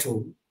normally go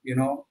to,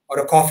 or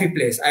a coffee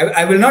place.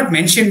 I will not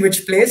mention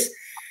which place,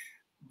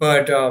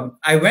 But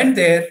I went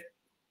there,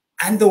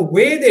 and the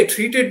way they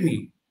treated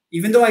me,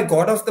 even though I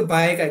got off the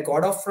bike, I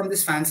got off from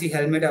this fancy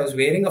helmet, I was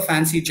wearing a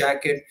fancy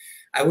jacket,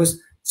 I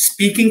was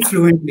speaking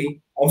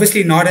fluently,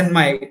 obviously not in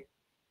my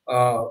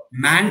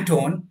man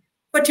tone,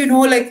 but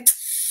like,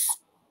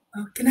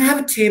 can I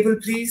have a table,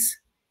 please?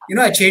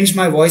 I changed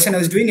my voice and I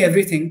was doing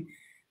everything,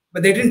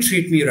 but they didn't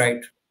treat me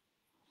right.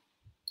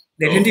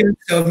 They didn't even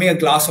serve me a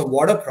glass of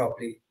water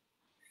properly.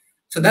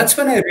 So that's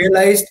when I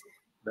realized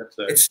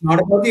it's not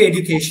about the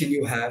education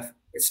you have.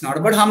 It's not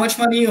about how much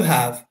money you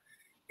have.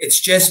 It's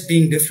just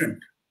being different.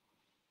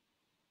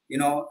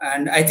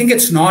 And I think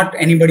it's not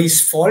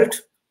anybody's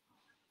fault.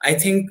 I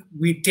think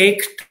we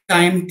take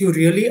time to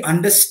really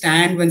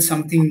understand when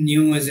something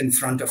new is in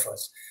front of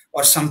us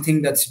or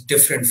something that's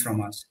different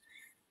from us.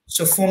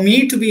 So for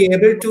me to be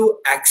able to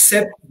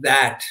accept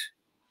that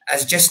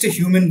as just a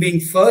human being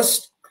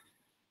first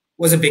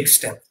was a big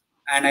step.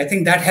 And I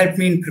think that helped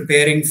me in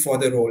preparing for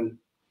the role,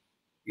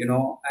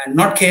 and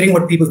not caring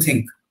what people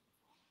think.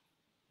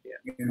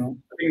 I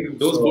think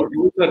those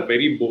roles are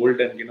very bold,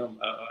 and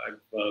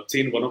I've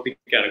seen one of the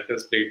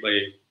characters played by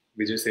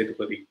Vijay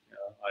Sethupathi.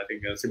 I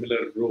think a similar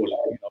role,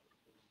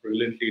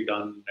 brilliantly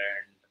done,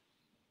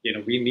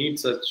 and we need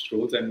such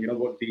roles. And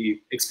what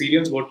the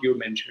experience, what you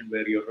mentioned,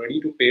 where you're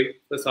ready to pay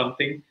for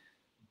something,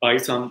 buy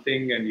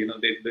something, and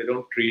they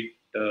don't treat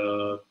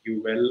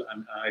you well,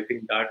 and I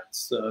think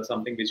that's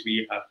something which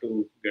we have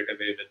to get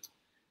away with.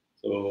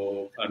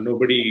 So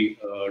nobody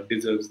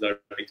deserves that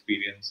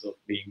experience of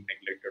being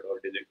neglected or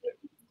dejected.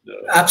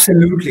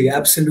 Absolutely,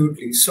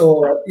 absolutely.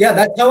 So yeah,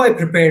 that's how I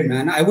prepared,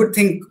 man. I would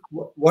think,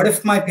 what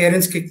if my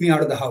parents kicked me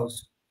out of the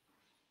house?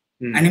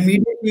 And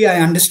immediately I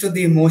understood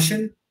the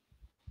emotion,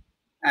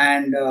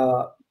 and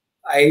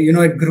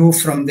it grew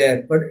from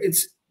there. But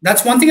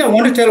that's one thing I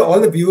want to tell all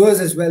the viewers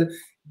as well.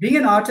 Being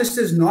an artist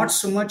is not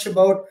so much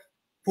about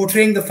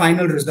portraying the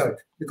final result,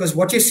 because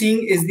what you're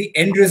seeing is the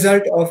end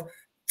result of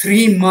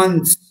 3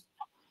 months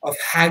of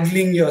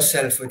haggling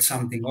yourself with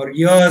something, or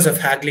years of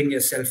haggling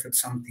yourself with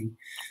something.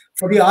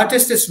 For the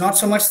artist, it's not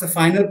so much the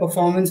final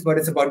performance, but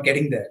it's about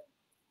getting there.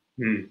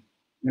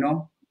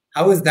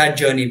 How has that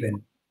journey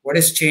been? What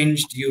has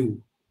changed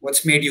you?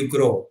 What's made you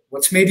grow?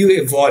 What's made you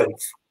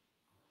evolve,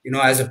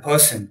 as a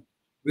person?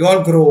 We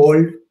all grow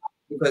old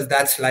because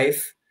that's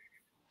life.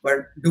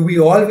 But do we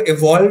all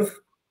evolve?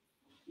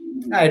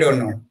 I don't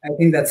know. I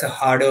think that's a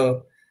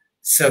harder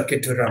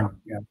circuit to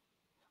run. Yeah.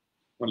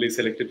 Only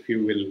selected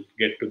few will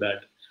get to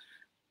that.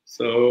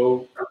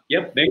 So,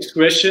 yep. Next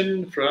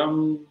question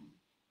from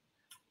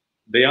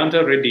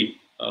Dayanta Reddy.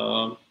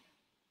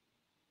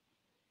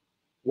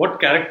 What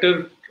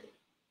character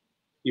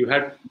you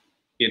had,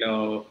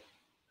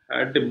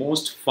 had the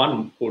most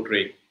fun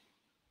portraying?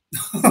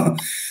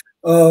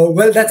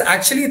 Well, that's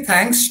actually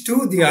thanks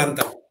to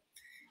Dayanta.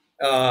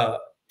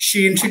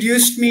 She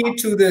introduced me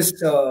to this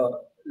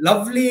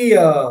lovely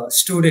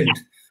student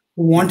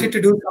who wanted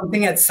to do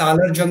something at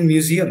Salarjung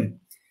Museum.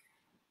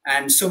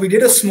 And so we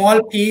did a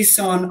small piece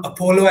on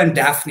Apollo and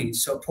Daphne.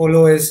 So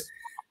Apollo is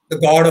the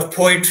god of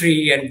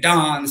poetry and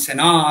dance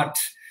and art,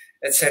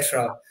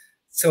 etc.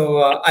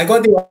 So I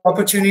got the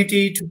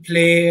opportunity to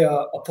play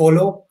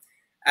Apollo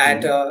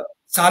at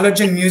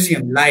Salarjung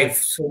Museum live.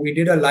 So we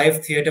did a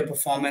live theater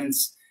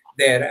performance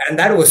there, and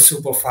that was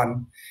super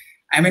fun.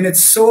 I mean,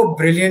 it's so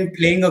brilliant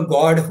playing a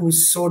god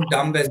who's so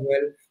dumb as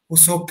well,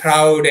 who's so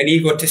proud and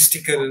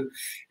egotistical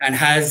and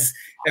has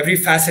every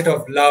facet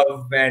of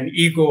love and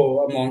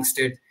ego amongst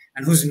it,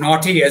 and who's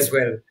naughty as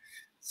well.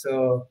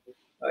 So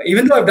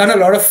even though I've done a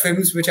lot of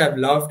films which I've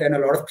loved and a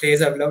lot of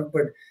plays I've loved,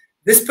 but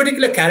this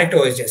particular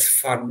character is just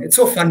fun. It's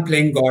so fun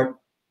playing God,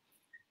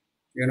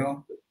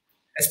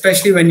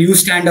 especially when you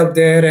stand up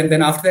there and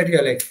then after that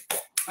you're like,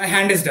 my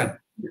hand is done.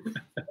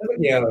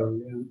 Yeah.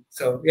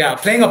 So yeah,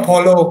 playing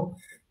Apollo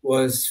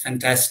was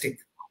fantastic.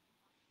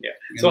 Yeah.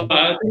 So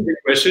I think the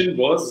question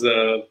was,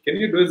 can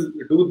you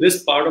do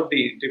this part of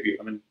the interview?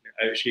 I mean,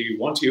 she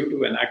wants you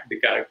to enact the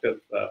character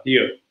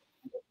here.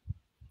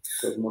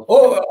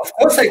 Oh, of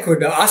course I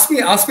could. Ask me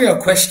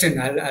a question.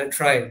 I'll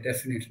try,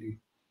 definitely.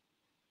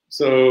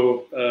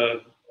 So,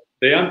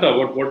 Dayanta,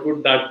 what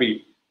would that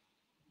be?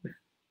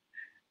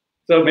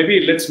 So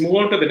maybe let's move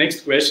on to the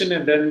next question,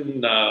 and then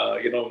in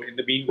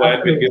the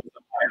meanwhile we'll give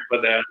some time for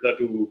Dayanta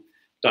to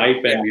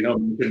type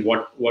and mention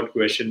what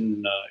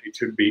question it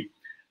should be.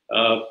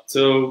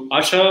 So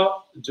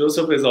Asha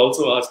Joseph is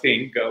also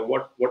asking,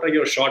 what are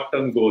your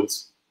short-term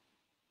goals?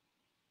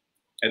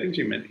 I think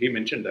he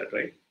mentioned that,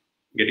 right?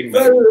 Getting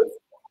married. Well,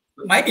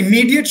 my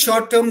immediate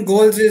short-term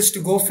goals is to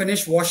go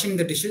finish washing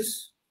the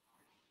dishes.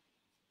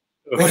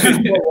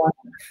 Okay.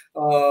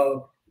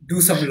 Do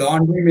some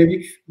laundry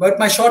maybe. But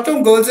my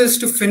short-term goals is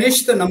to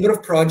finish the number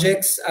of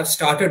projects I've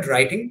started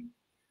writing,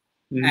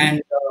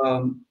 and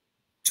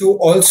to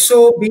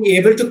also be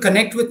able to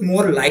connect with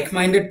more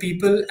like-minded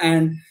people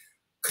and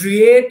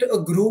create a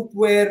group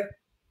where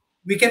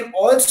we can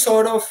all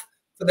sort of,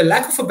 for the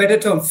lack of a better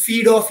term,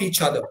 feed off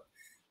each other.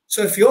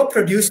 So if you're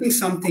producing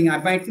something, I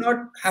might not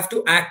have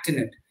to act in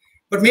it,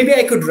 but maybe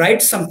I could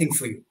write something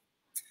for you.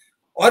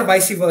 or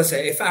vice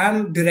versa. If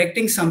I'm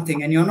directing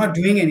something and you're not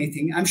doing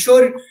anything, I'm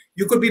sure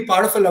you could be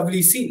part of a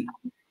lovely scene.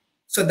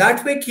 So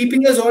that way,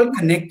 keeping us all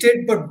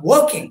connected, but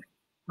working,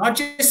 not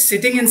just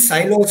sitting in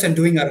silos and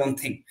doing our own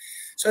thing.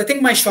 So I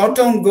think my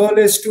short-term goal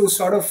is to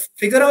sort of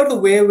figure out a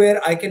way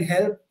where I can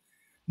help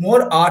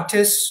more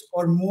artists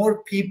or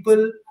more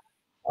people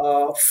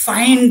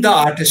find the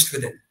artist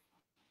within,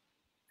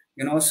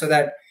 so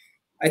that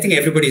I think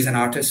everybody's an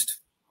artist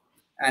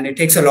and it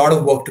takes a lot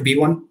of work to be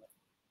one.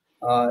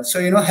 So,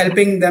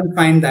 helping them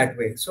find that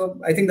way. So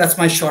I think that's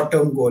my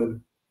short-term goal,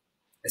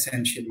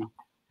 essentially.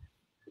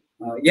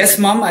 Yes,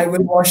 mom, I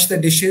will wash the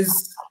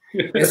dishes.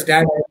 Yes,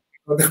 dad, I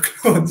will the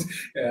clothes.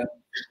 Yeah.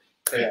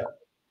 Yeah.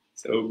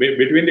 So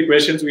between the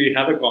questions, we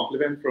have a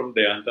compliment from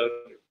Dayanta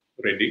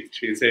Reddy.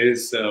 She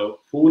says,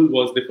 Fool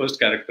was the first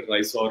character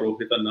I saw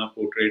Rohit Anna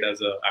portrayed as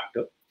an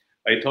actor.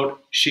 I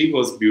thought she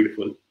was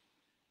beautiful,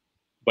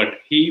 but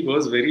he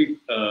was very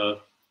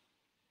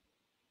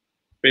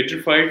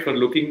petrified for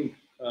making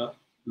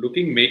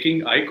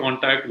eye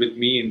contact with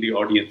me in the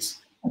audience.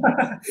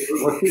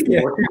 Was he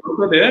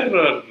also there?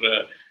 Or,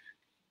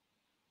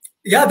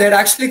 yeah, they'd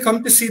actually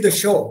come to see the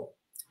show.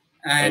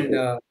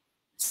 And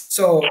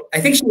so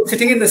I think she was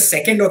sitting in the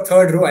second or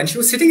third row and she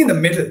was sitting in the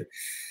middle.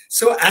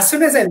 So as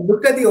soon as I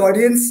looked at the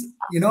audience,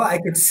 I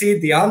could see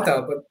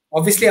Dayanta, but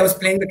obviously I was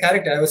playing the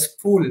character. I was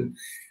Fool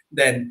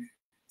then.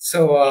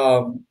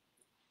 So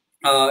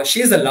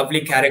she is a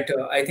lovely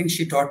character. I think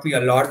she taught me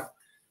a lot,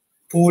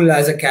 Fool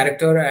as a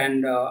character.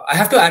 And I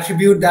have to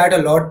attribute that a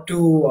lot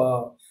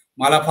to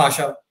Mala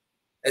Pasha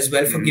as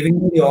well, for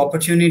giving me the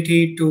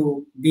opportunity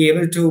to be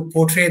able to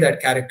portray that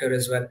character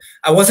as well.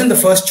 I wasn't the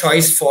first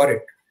choice for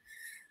it.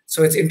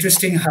 So it's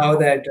interesting how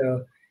that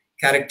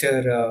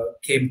character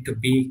came to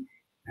be.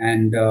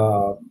 And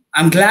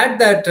I'm glad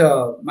that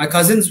my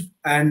cousins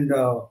and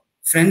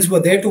friends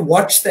were there to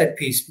watch that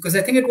piece, because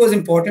I think it was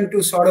important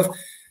to sort of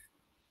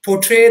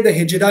portray the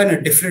Hijra in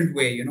a different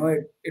way.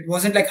 It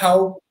wasn't like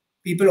how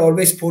people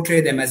always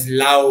portray them as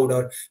loud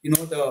or,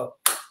 the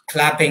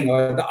clapping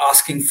or the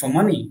asking for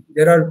money.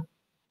 There are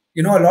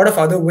a lot of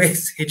other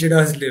ways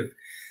Hijras live.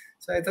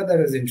 So I thought that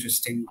was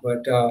interesting.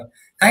 But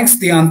thanks,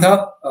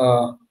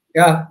 Dayanta.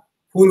 Yeah,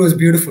 Fool was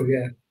beautiful.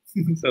 Yeah.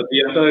 So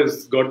Dayanta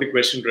has got the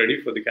question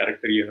ready for the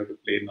character you have to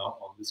play now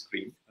on the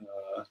screen.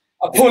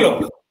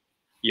 Apollo.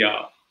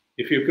 Yeah.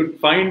 If you could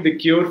find the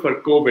cure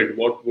for COVID,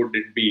 what would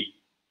it be?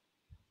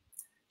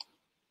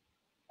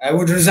 I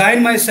would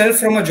resign myself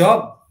from a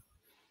job.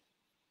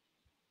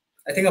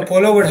 I think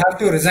Apollo would have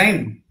to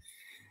resign.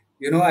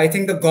 I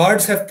think the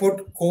gods have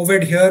put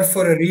COVID here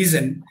for a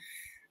reason.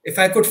 If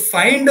I could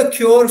find a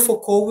cure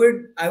for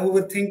COVID, I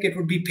would think it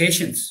would be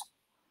patience.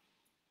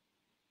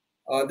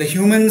 The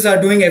humans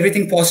are doing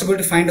everything possible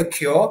to find a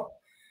cure.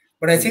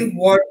 But I think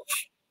what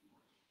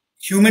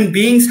human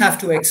beings have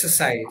to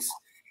exercise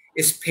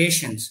is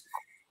patience.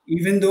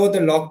 Even though the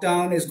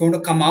lockdown is going to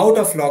come out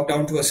of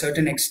lockdown to a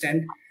certain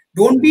extent,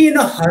 don't be in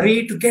a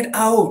hurry to get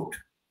out.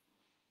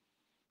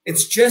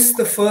 It's just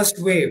the first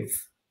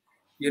wave.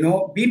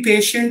 Be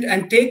patient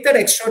and take that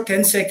extra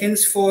 10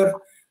 seconds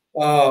for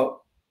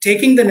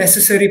taking the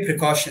necessary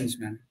precautions,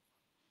 man.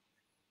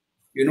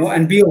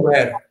 And be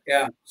aware.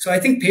 Yeah. So I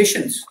think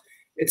patience,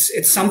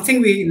 it's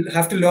something we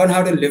have to learn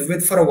how to live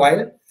with for a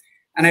while.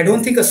 And I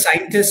don't think a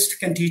scientist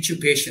can teach you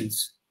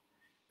patience.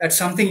 That's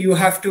something you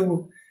have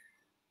to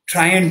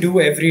try and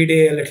do every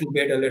day, a little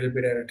bit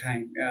at a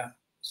time. Yeah.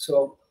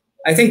 So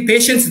I think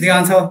patience, the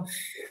answer,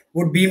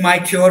 would be my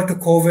cure to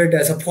COVID.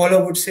 As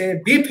Apollo would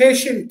say, be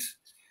patient.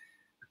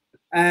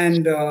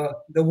 And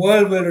the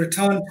world will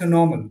return to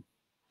normal.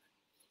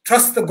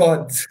 Trust the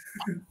gods.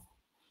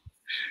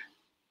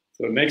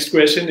 So next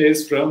question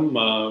is from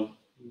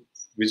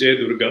Vijay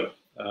Durga.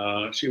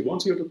 She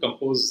wants you to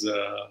compose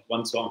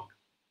one song.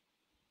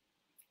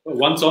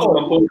 One song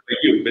composed by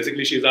you.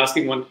 Basically, she's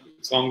asking one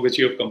song which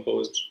you have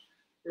composed.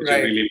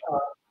 Right. Really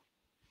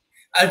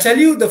I'll tell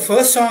you the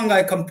first song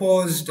I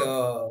composed,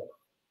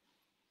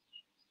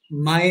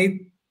 My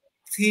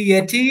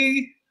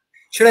Theety.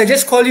 Should I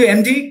just call you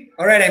MD?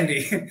 All right,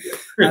 MD.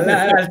 I'll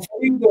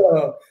tell you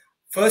the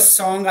first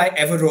song I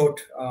ever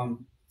wrote.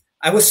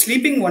 I was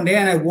sleeping one day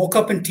and I woke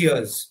up in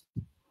tears.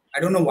 I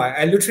don't know why.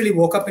 I literally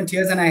woke up in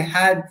tears and I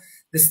had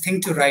this thing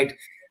to write.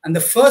 And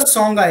the first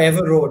song I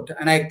ever wrote,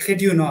 and I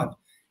kid you not,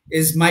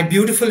 is My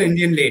Beautiful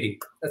Indian Lady.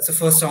 That's the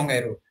first song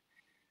I wrote.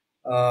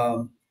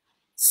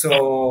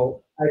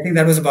 So I think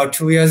that was about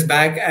 2 years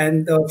back.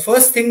 And the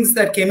first things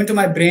that came into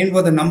my brain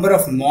were the number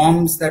of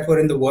moms that were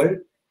in the world,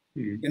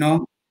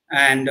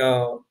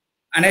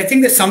 and I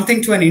think there's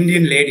something to an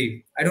Indian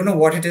lady. I don't know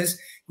what it is.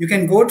 You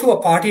can go to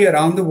a party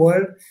around the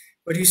world,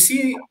 but you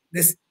see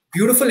this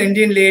beautiful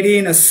Indian lady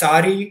in a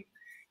sari,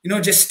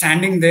 just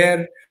standing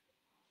there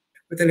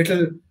with a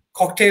little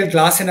cocktail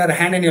glass in her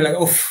hand, and you're like,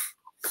 oh,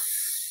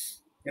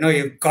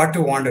 you've got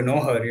to want to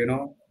know her,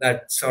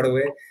 that sort of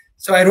way.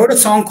 So I wrote a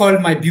song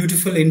called My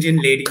Beautiful Indian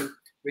Lady,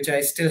 which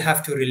I still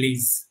have to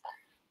release,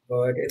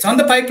 but it's on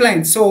the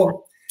pipeline.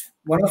 So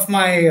one of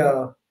my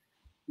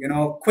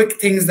quick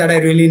things that I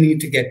really need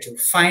to get to.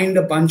 Find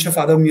a bunch of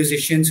other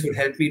musicians who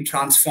help me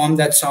transform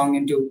that song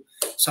into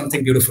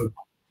something beautiful.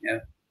 Yeah.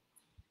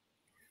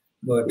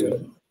 But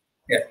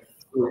yeah.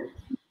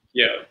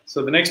 Yeah.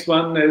 So the next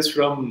one is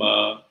from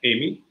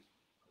Amy.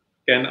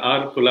 Can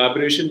our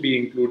collaboration be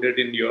included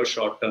in your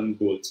short-term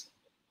goals?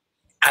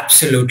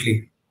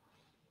 Absolutely.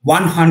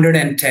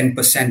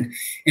 110%.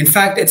 In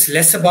fact, it's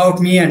less about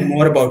me and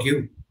more about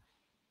you.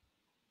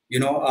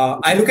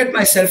 I look at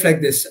myself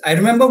like this. I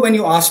remember when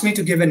you asked me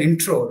to give an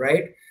intro,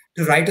 right?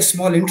 To write a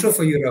small intro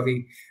for you,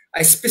 Ravi.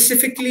 I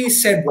specifically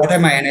said, what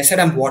am I? And I said,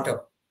 I'm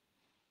water.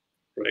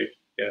 Right.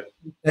 Yeah.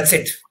 That's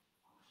it.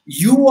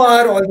 You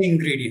are all the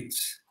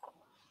ingredients.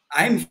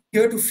 I'm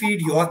here to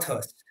feed your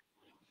thirst.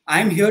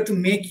 I'm here to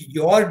make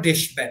your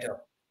dish better.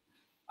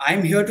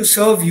 I'm here to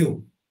serve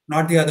you,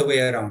 not the other way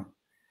around.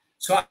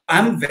 So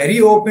I'm very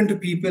open to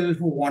people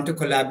who want to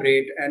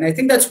collaborate. And I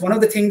think that's one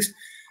of the things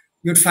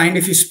you'd find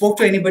if you spoke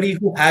to anybody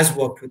who has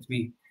worked with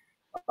me.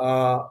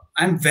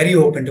 I'm very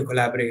open to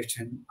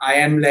collaboration. I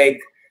am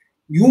like,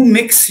 you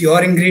mix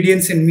your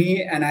ingredients in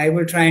me, and I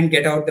will try and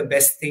get out the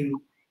best thing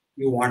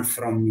you want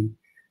from me.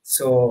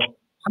 So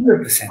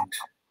 100%.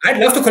 I'd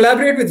love to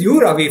collaborate with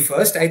you, Ravi,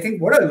 first. I think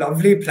what a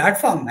lovely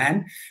platform,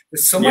 man.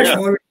 There's so much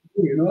more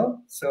to do,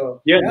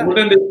 So yeah, more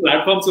than this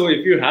platform. So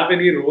if you have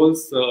any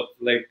roles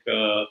like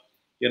a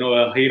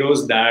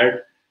hero's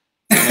dad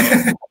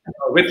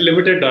with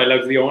limited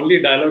dialogues, the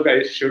only dialogue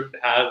I should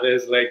have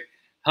is like,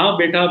 हाँ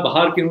बेटा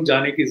बाहर क्यों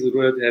जाने की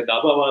जरूरत है,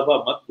 दाबा वाबा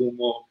मत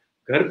घूमो,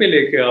 घर पे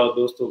लेके आओ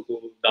दोस्तों को,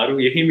 दारू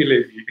यही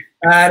मिलेगी.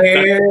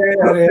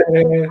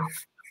 अरे.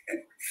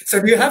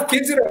 So do you have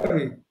kids,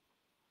 Ravi?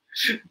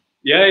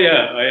 Yeah,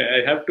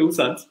 I have 2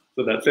 sons,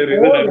 so that's a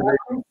reason I'm like,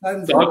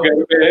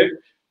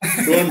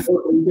 don't go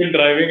drinking,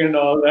 driving and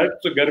all that.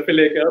 So घर पे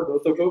लेके आओ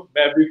दोस्तों को,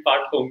 मैं भी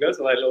पार्ट होऊंगा,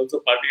 so I'll also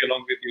party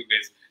along with you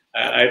guys.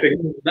 I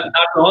think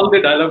that's all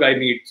the dialogue I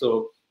need.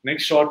 So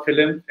next short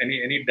film,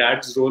 any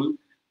dad's role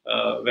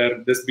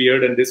where this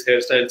beard and this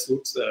hairstyle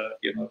suits,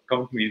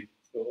 count me in.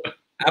 So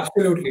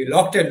absolutely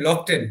locked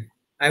in.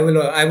 I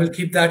will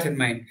keep that in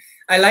mind.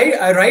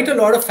 I write a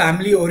lot of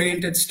family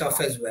oriented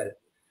stuff as well.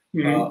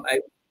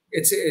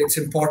 It's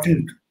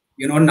important,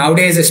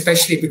 nowadays,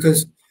 especially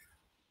because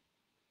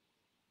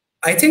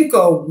I think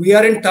we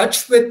are in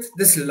touch with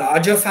this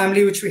larger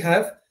family which we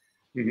have,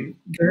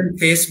 given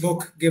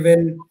Facebook,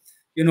 given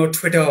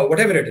Twitter,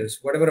 whatever it is,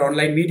 whatever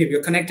online medium.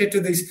 You're connected to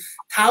these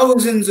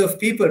thousands of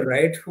people,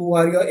 right, who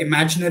are your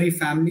imaginary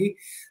family.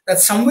 That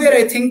somewhere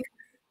I think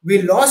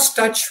we lost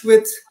touch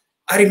with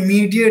our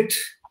immediate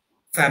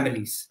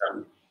families.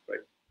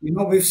 Right.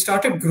 We've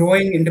started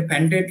growing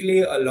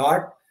independently a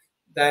lot.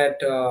 That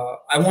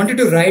I wanted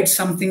to write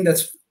something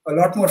that's a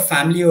lot more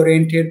family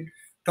oriented,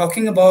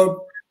 talking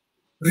about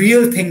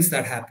real things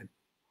that happen.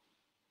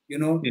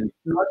 Not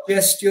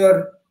just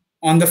your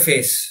on the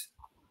face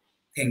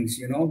things,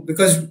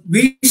 because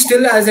we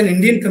still, as an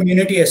Indian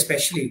community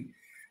especially,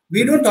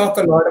 we don't talk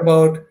a lot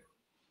about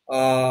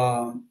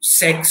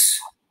sex,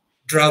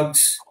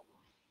 drugs,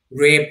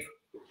 rape,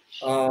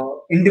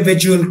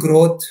 individual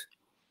growth,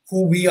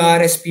 who we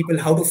are as people,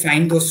 how to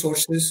find those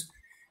sources.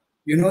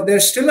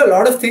 There's still a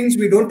lot of things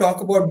we don't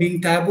talk about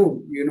being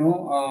taboo,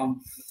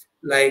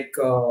 like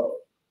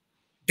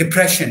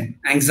depression,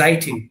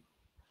 anxiety,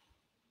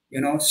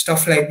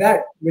 stuff like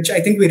that, which I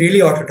think we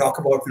really ought to talk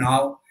about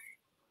now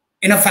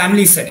in a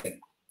family setting,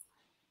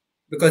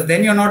 because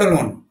then you're not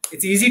alone.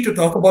 It's easy to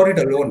talk about it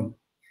alone,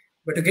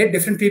 but to get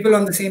different people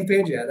on the same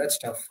page, that's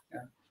tough.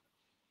 Yeah.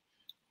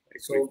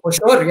 So for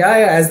sure,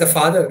 as the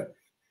father,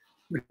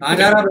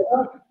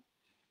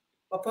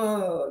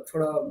 पापा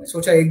थोड़ा मैं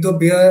सोचा 1-2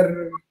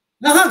 beer,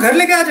 हाँ घर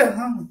लेके आ जा,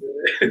 हाँ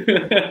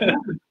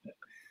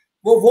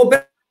वो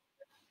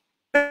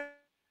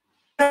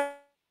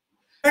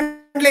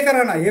लेकर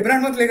आना, ये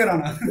ब्रांड मत लेकर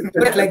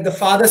आना. Like the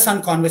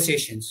father-son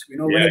conversations,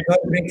 when a girl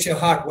breaks your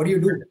heart, what do you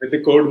do? With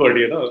the code word,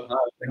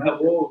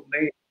 वो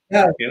नहीं,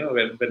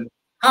 when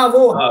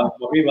वो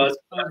mommy was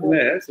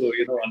है, so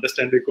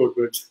understand the code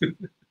words.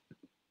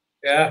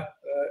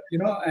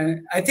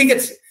 And I think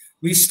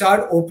we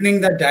start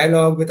opening that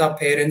dialogue with our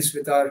parents,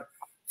 with our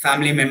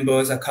family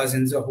members, our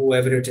cousins, or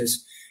whoever it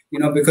is,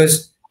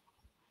 because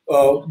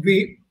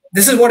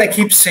this is what I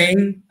keep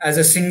saying as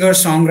a singer,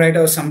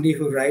 songwriter, or somebody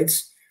who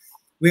writes.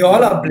 We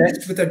all are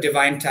blessed with a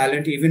divine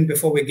talent even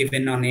before we give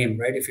in our name,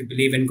 right? If you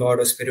believe in God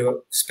or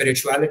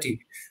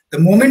spirituality. The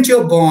moment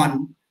you're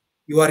born,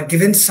 you are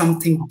given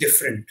something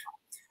different.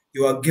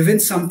 You are given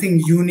something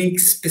unique,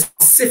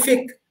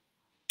 specific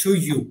to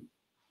you.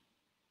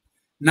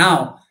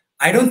 Now,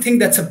 I don't think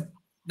that's a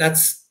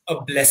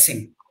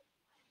blessing.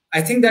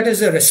 I think that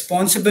is a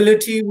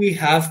responsibility we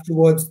have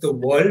towards the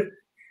world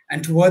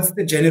and towards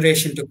the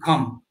generation to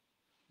come.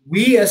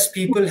 We as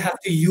people have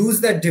to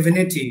use that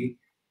divinity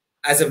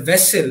as a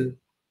vessel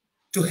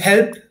to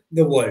help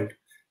the world,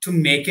 to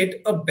make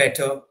it a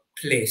better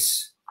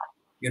place,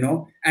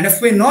 And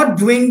if we're not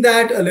doing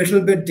that a little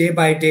bit day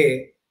by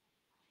day,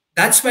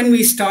 that's when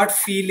we start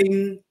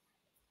feeling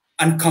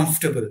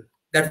uncomfortable,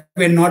 that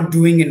we're not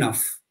doing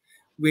enough.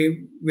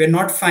 we're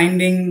not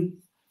finding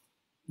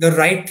the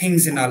right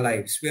things in our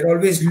lives. We're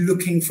always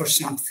looking for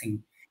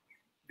something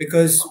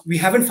because we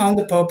haven't found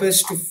the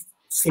purpose to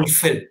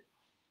fulfill,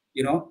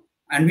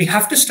 and we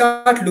have to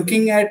start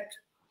looking at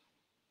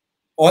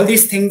all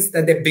these things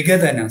that they're bigger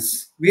than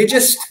us. We're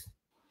just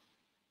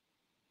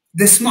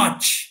this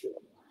much,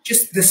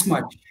 just this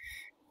much.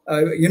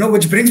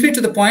 Which brings me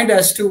to the point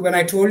as to when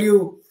I told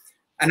you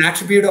an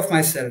attribute of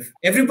myself.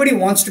 Everybody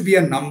wants to be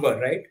a number,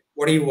 right?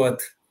 What are you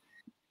worth?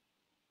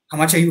 How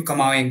much are you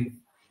kamawing?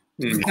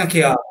 कितना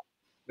किया?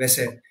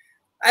 वैसे.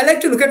 I like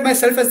to look at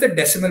myself as the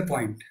decimal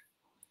point.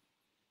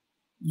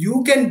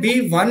 You can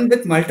be one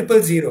with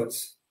multiple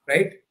zeros,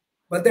 right?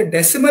 But the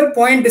decimal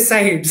point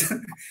decides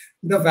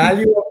the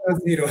value of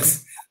those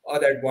zeros or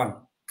that one,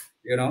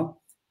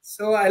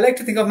 So I like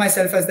to think of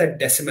myself as that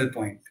decimal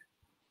point.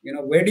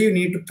 Where do you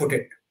need to put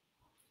it?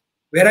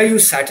 Where are you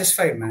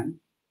satisfied, man?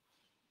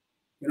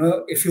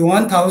 If you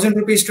earn 1,000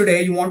 rupees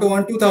today, you want to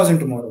earn 2,000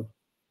 tomorrow.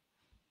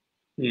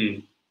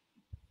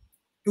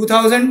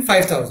 2,000,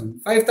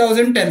 5,000,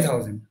 5,000,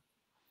 10,000.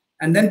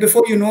 And then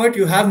before you know it,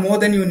 you have more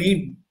than you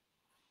need.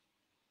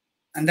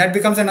 And that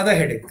becomes another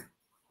headache.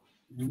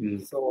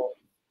 So,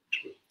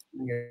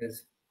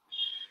 yes.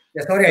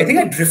 Yeah, sorry, I think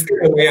I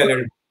drifted away a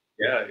little.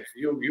 Yeah,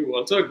 you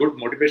also a good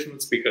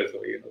motivational speaker. So,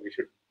 we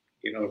should,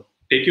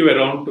 take you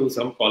around to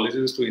some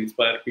colleges to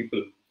inspire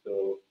people.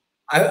 So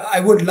I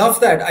would love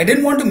that. I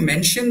didn't want to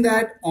mention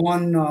that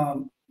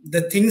on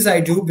the things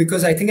I do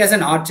because I think as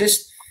an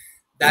artist,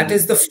 that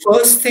is the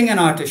first thing an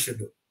artist should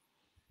do.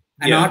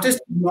 An artist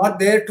is not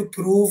there to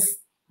prove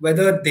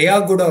whether they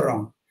are good or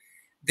wrong.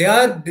 They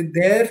are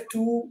there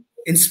to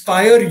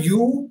inspire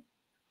you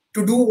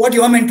to do what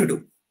you are meant to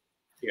do.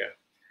 Yeah.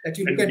 That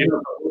you look at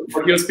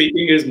what you're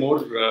speaking is more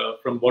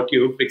from what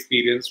you've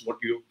experienced, what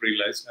you've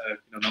realized.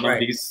 None of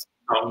these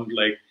sound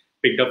like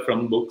picked up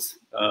from books.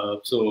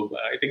 So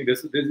I think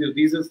this is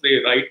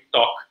the right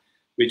talk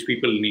which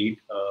people need,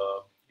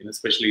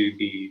 especially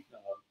the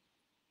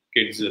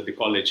kids at the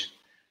college.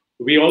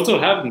 We also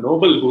have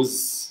Noble,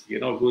 who's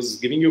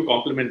giving you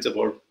compliments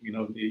about,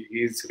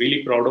 he's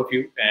really proud of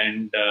you,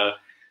 and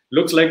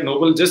looks like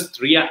Noble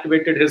just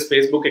reactivated his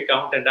Facebook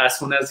account, and as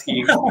soon as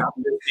he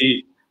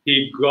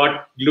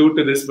got glued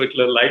to this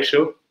particular live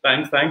show.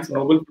 Thanks,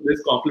 Noble, for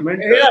this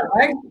compliment. Yeah,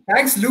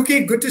 thanks,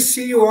 Lukey. Good to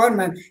see you on,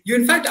 man. You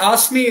in fact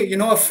asked me,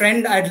 a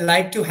friend I'd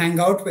like to hang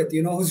out with,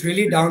 who's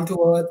really down to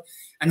earth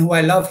and who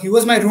I love. He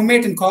was my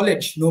roommate in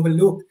college, Noble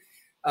Luke.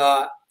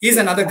 He's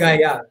another guy,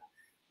 yeah.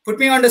 Put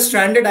me on a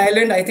stranded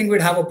island. I think we'd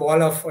have a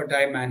ball of a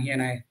time, man. He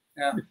and I.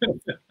 Yeah.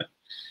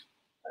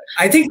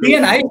 I think he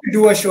and I should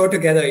do a show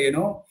together.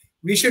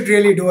 We should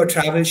really do a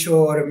travel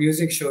show or a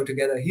music show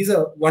together. He's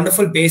a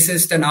wonderful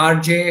bassist, an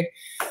RJ,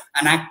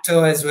 an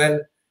actor as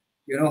well.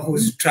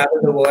 Who's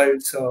traveled the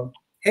world. So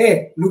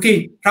hey,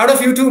 Lukey, proud of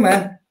you too,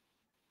 man.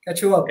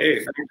 Catch you up. Hey,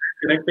 thanks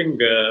for connecting,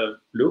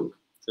 Luke.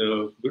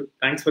 So good.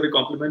 Thanks for the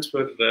compliments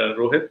for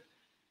Rohit.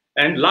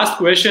 And last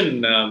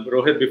question,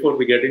 Rohit, before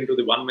we get into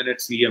the 1 minute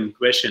CM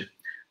question.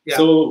 Yeah.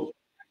 So,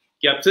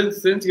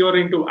 since you're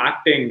into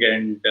acting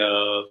and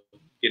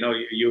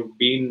you've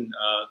been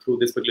through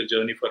this particular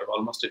journey for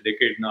almost a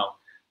decade now.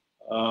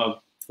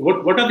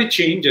 What are the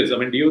changes? I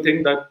mean, do you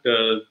think that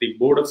the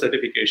board of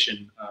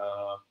certification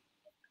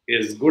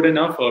is good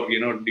enough, or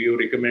do you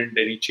recommend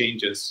any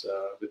changes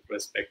with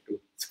respect to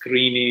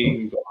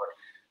screening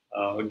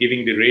or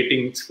giving the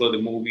ratings for the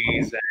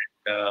movies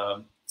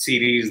and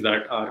series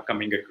that are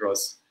coming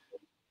across?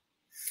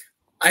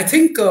 I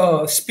think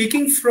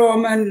speaking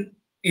from an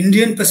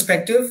Indian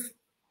perspective,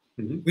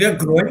 we are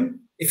growing.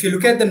 If you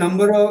look at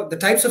the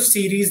types of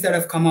series that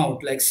have come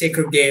out, like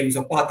Sacred Games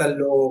or Patal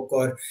Lok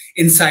or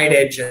Inside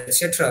Edge,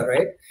 etc.,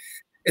 right?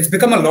 It's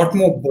become a lot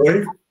more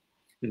bold,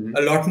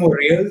 a lot more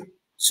real.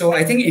 So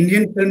I think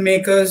Indian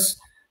filmmakers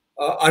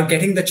are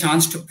getting the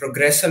chance to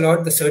progress a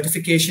lot. The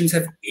certifications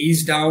have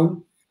eased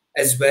down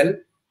as well,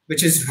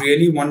 which is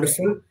really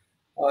wonderful.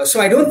 So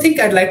I don't think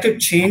I'd like to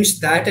change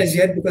that as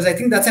yet, because I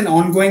think that's an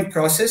ongoing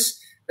process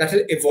that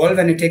will evolve,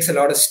 and it takes a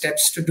lot of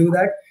steps to do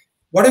that.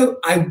 What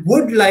I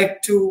would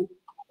like to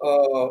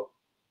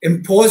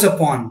impose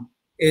upon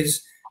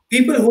is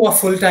people who are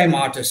full-time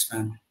artists,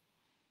 man.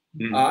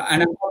 And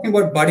I'm talking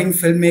about budding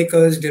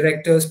filmmakers,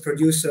 directors,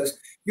 producers.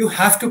 You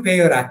have to pay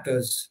your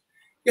actors.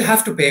 You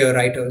have to pay your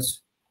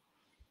writers.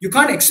 You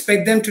can't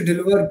expect them to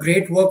deliver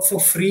great work for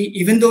free,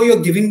 even though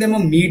you're giving them a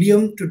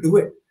medium to do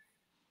it.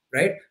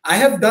 Right? I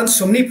have done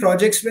so many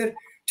projects where,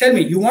 tell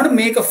me, you want to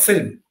make a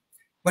film,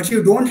 but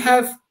you don't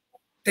have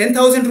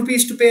 10,000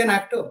 rupees to pay an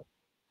actor,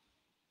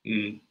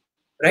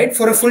 right?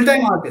 For a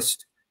full-time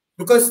artist,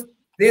 because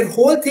their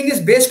whole thing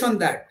is based on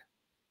that.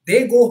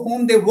 They go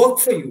home, they work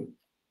for you.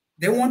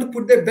 They want to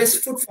put their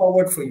best foot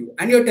forward for you.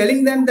 And you're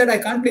telling them that I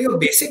can't pay your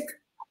basic.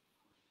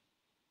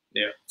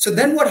 Yeah. So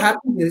then what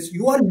happens is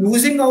you are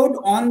losing out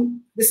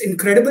on this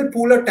incredible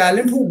pool of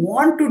talent who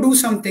want to do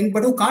something,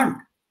 but who can't.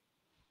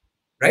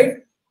 Right?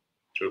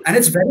 True. And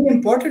it's very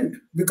important,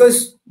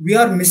 because we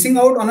are missing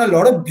out on a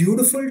lot of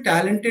beautiful,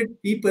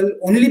 talented people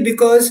only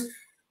because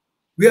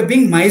we are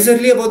being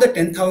miserly about the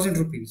 10,000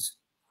 rupees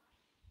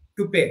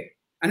to pay.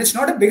 And it's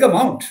not a big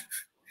amount,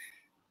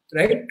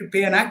 right, to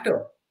pay an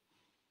actor.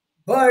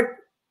 But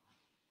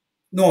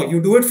no,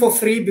 you do it for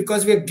free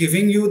because we are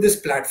giving you this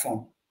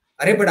platform.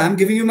 Arey, but I'm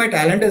giving you my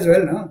talent as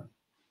well, no?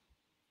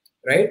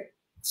 Right?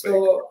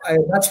 So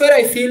that's where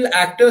I feel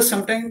actors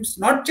sometimes,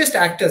 not just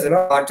actors, a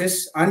lot of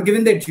artists aren't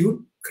given their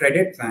due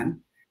credit,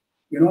 man.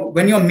 You know,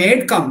 when your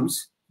maid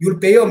comes, you'll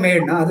pay your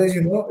maid. Now, others,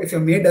 you know, if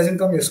your maid doesn't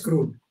come, you're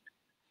screwed.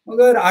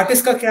 Agar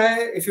artist ka kya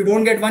hai, if you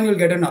don't get one, you'll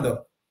get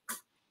another.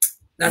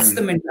 That's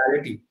the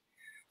mentality.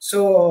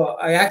 So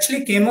I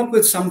actually came up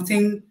with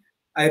something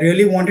I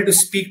really wanted to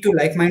speak to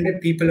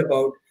like-minded people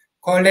about,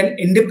 called an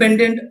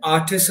Independent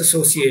Artists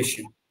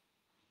Association,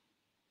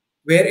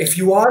 where if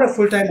you are a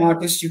full-time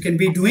artist, you can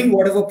be doing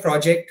whatever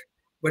project,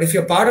 but if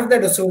you're part of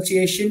that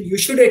association, you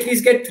should at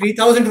least get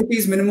 3,000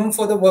 rupees minimum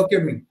for the work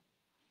you're doing,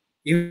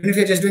 even if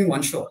you're just doing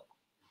one show,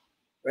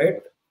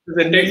 right?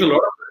 It takes a lot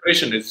of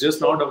preparation. It's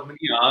just not how many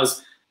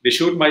hours. The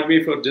shoot might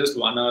be for just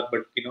 1 hour,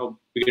 but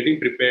getting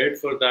prepared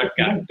for that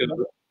character,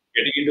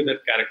 getting into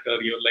that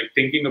character, you're like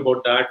thinking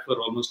about that for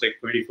almost like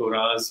 24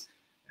 hours,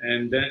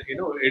 and then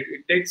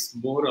it takes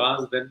more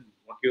hours than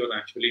what you're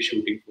actually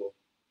shooting for.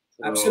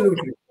 So,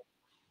 absolutely,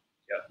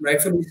 yeah,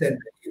 rightfully said.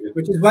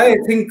 Which is why I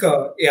think,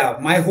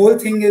 my whole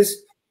thing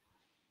is,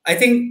 I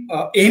think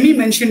Amy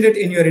mentioned it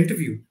in your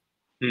interview,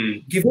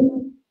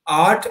 giving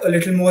art a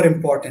little more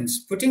importance,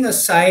 putting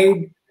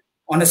aside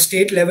on a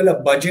state level a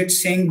budget,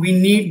 saying we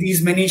need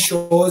these many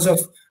shows of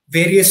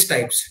various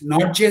types,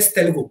 not just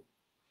Telugu.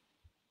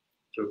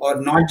 True.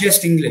 Or not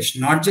just English,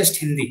 not just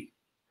Hindi,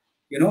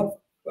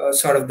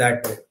 sort of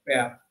that way.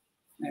 Yeah.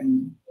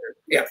 And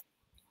yeah.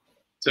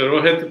 So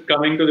Rohit,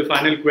 coming to the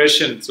final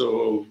question.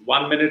 So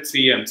 1 minute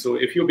CM. So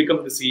if you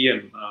become the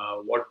CM,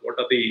 what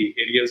are the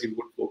areas you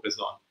would focus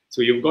on?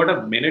 So you've got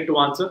a minute to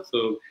answer.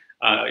 So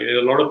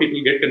a lot of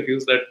people get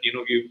confused that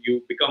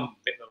you become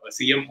a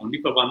CM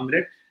only for 1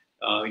 minute.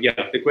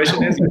 The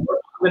question is, you've got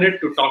 1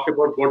 minute to talk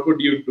about what would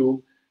you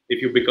do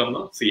if you become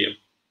a CM,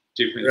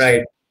 Chief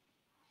Minister.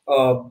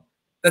 Right.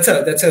 That's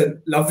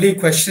a lovely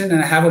question, and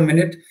I have a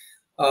minute.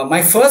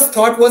 My first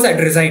thought was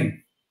I'd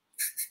resign.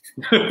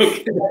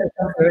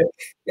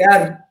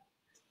 Yeah,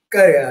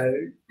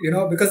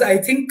 because I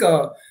think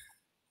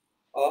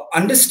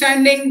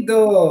understanding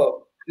the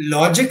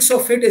logics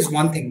of it is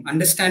one thing.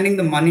 Understanding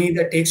the money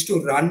that takes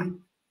to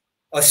run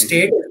a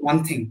state is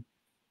one thing.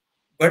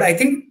 But I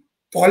think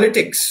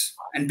politics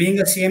and being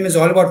a CM is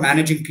all about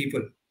managing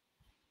people.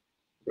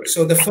 Right.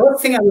 So the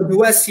first thing I would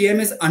do as CM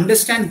is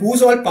understand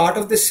who's all part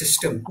of this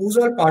system, who's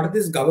all part of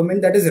this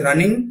government that is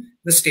running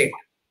the state,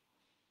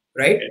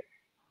 right? Okay.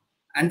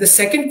 And the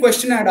second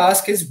question I'd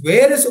ask is,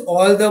 where is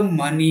all the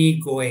money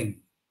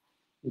going?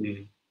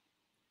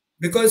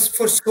 Because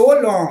for so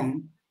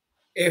long,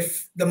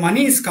 if the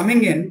money is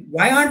coming in,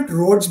 why aren't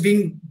roads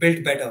being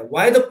built better?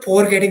 Why are the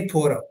poor getting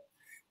poorer?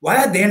 Why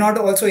are they not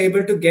also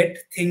able to get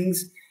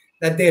things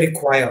that they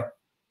require,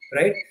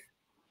 right?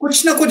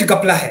 Kuch na kuch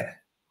gapla hai.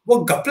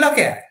 Wo gapla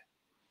kya hai?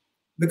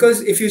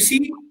 Because if you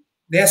see,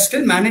 they are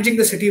still managing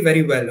the city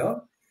very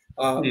well.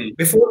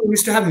 Before, we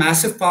used to have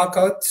massive park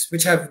outs,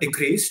 which have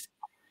decreased,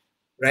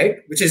 right?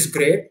 Which is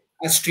great.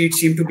 Our streets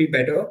seem to be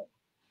better.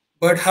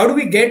 But how do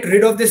we get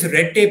rid of this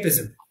red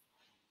tapeism?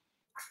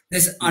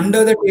 This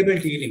under the table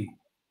dealing?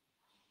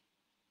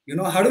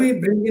 How do we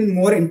bring in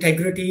more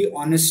integrity,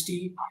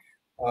 honesty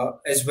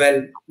as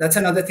well? That's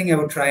another thing I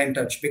would try and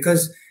touch,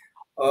 because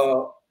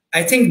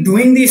I think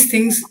doing these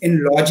things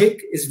in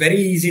logic is very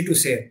easy to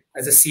say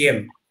as a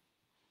CM.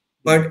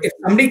 But if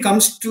somebody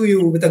comes to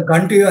you with a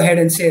gun to your head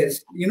and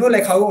says,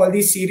 like how all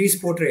these series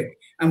portray,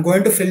 I'm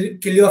going to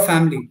kill your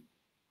family,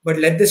 but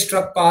let this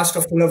truck pass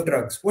or full of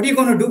drugs, what are you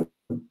going to do?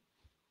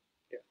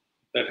 Yeah,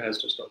 that has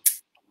to stop.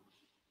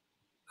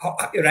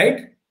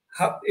 Right?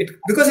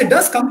 Because it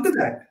does come to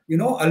that.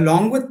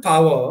 Along with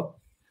power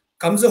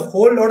comes a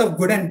whole lot of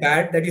good and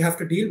bad that you have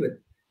to deal with.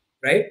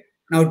 Right?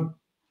 Now,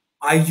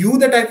 are you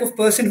the type of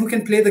person who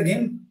can play the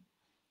game?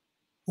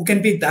 Who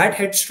can be that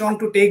headstrong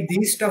to take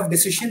these tough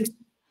decisions?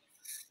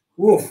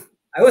 Oof,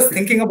 I was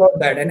thinking about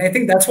that, and I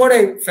think that's what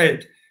I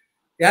felt.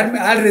 Yeah,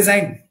 I'll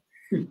resign.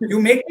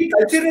 You make me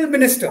cultural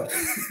minister.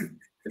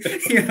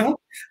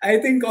 I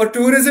think, or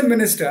tourism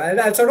minister.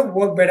 I'll sort of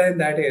work better in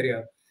that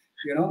area.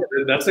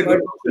 That's a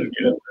good option.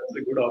 Yeah, that's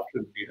a good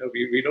option.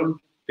 We don't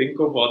think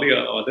of all the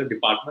other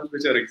departments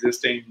which are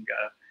existing.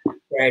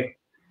 Right.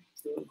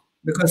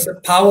 Because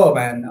power,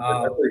 man.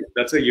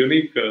 That's a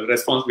unique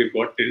response we've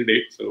got till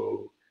date.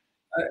 So.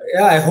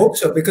 Yeah, I hope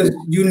so, because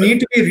you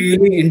need to be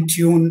really in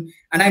tune.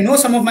 And I know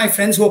some of my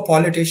friends who are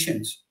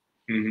politicians,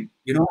 and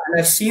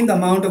I've seen the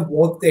amount of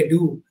work they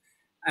do.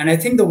 And I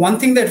think the one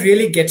thing that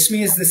really gets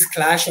me is this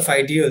clash of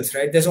ideals,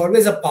 right? There's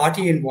always a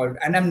party involved,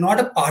 and I'm not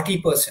a party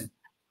person.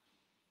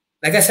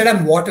 Like I said,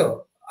 I'm water.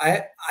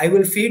 I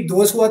will feed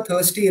those who are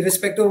thirsty,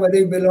 irrespective of whether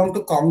you belong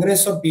to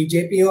Congress or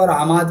BJP or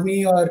Aam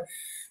Aadmi, or,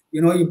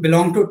 you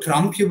belong to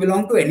Trump, you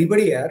belong to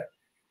anybody here.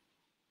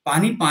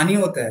 Pani, pani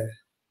hota hai.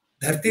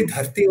 धरती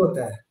धरती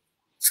होता है,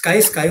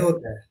 sky sky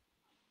होता है,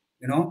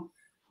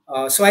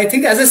 So I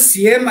think as a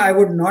CM, I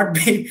would not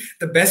be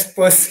the best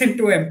person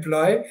to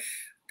employ,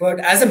 but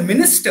as a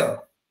minister,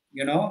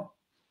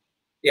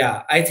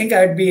 yeah, I think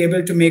I'd be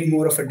able to make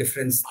more of a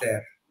difference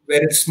there,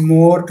 where it's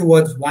more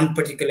towards one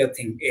particular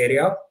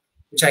area,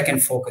 which I can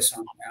focus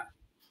on. Yeah,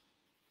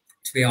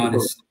 to be Super.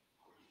 honest.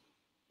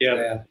 Yeah.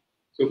 Yeah.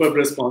 Superb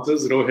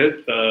responses,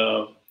 Rohit.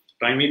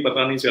 Time hi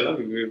pata nahi chala.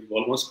 We've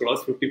almost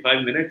crossed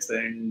 55 minutes,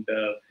 and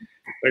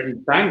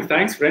but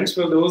thanks, friends,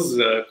 for those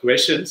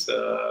questions,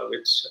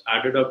 which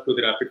added up to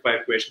the rapid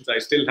fire questions. I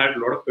still had a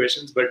lot of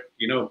questions, but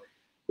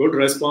good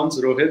response,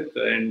 Rohit,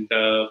 and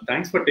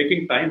thanks for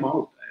taking time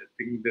out. I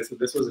think this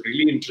was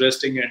really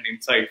interesting and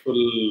insightful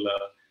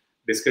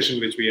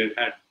discussion which we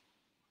had.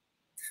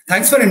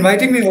 Thanks for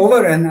inviting me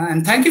over,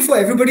 and thank you for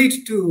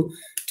everybody to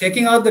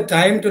taking out the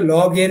time to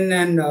log in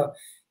and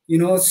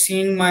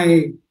seeing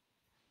my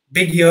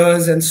big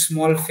ears and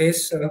small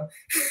face.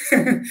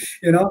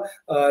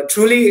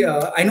 Truly,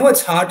 I know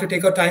it's hard to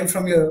take out time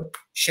from your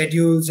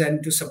schedules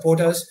and to support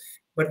us,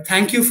 but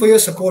thank you for your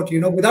support.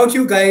 Without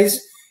you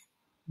guys,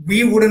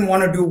 we wouldn't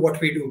want to do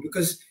what we do,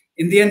 because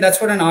in the end, that's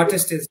what an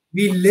artist is.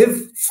 We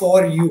live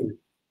for you.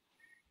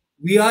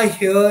 We are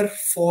here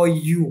for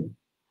you.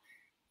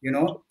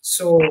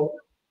 So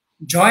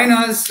join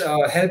us,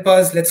 help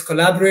us. Let's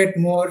collaborate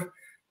more.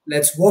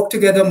 Let's work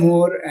together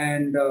more,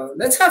 and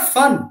let's have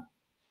fun.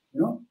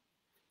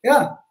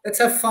 Yeah, let's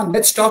have fun.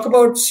 Let's talk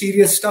about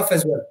serious stuff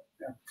as well.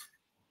 Yeah.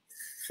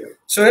 Sure.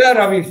 So yeah,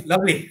 Ravi,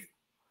 lovely.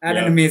 Had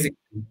an amazing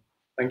time.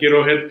 Thank you,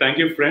 Rohit. Thank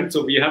you, friend.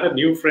 So we have a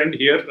new friend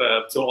here.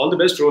 So all the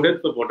best,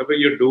 Rohit, for whatever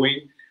you're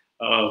doing.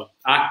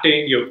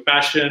 Acting, your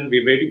passion.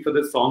 We're waiting for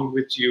the song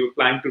which you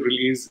plan to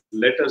release.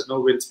 Let us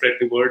know. We'll spread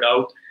the word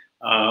out.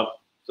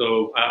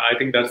 So I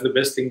think that's the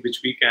best thing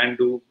which we can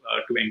do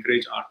to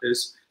encourage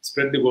artists.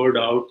 Spread the word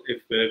out.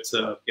 If it's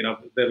there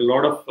are a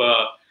lot of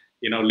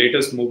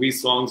latest movie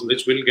songs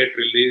which will get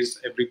released.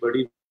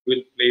 Everybody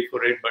will play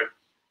for it, but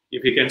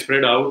if you can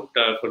spread out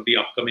for the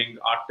upcoming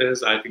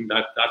artists, I think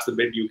that's the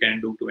bit you can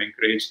do to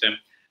encourage them.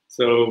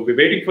 So we're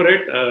waiting for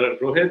it.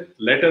 Rohit,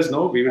 let us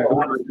know. We will do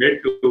our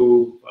bit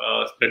to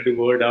spread the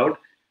word out.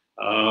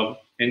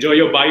 Enjoy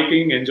your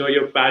biking, enjoy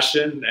your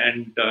passion,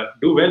 and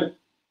do well.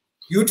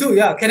 You too,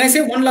 yeah. Can I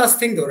say one last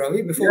thing though,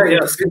 Ravi, before we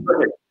discuss?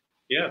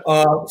 Yeah.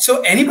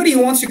 So anybody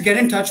who wants to get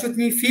in touch with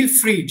me, feel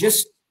free.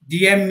 Just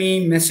DM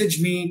me,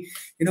 message me.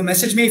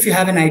 Message me if you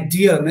have an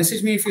idea.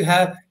 Message me if you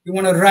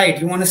want to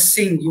write, you want to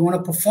sing, you want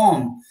to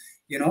perform.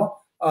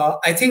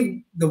 I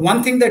think the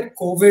one thing that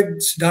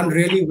COVID's done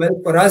really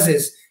well for us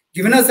is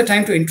given us the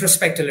time to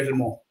introspect a little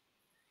more.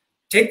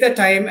 Take that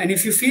time, and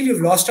if you feel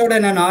you've lost out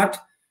on an art,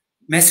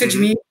 message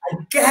me. I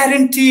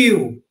guarantee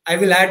you, I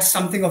will add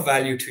something of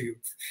value to you.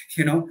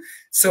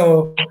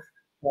 So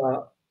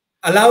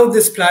allow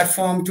this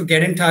platform to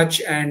get in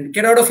touch and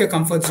get out of your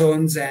comfort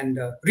zones and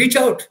reach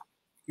out.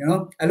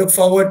 I look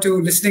forward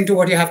to listening to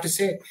what you have to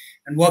say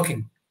and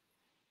working.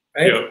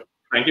 Right? Yeah.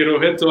 Thank you,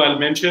 Rohit. So I'll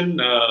mention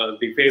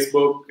the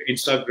Facebook,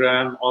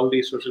 Instagram, all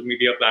the social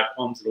media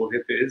platforms.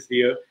 Rohit is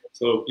here.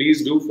 So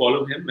please do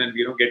follow him and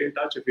get in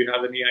touch if you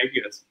have any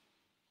ideas.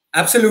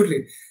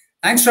 Absolutely.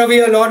 Thanks, Ravi,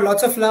 a lot.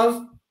 Lots of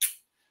love.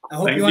 I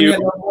hope you and your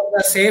loved ones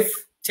are safe.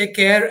 Take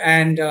care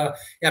and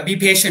be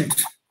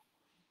patient.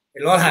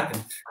 It'll all happen.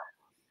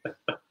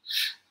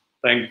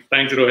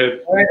 Thanks, Rohit.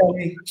 All right,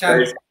 Ravi.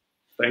 Ciao.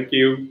 Thank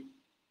you.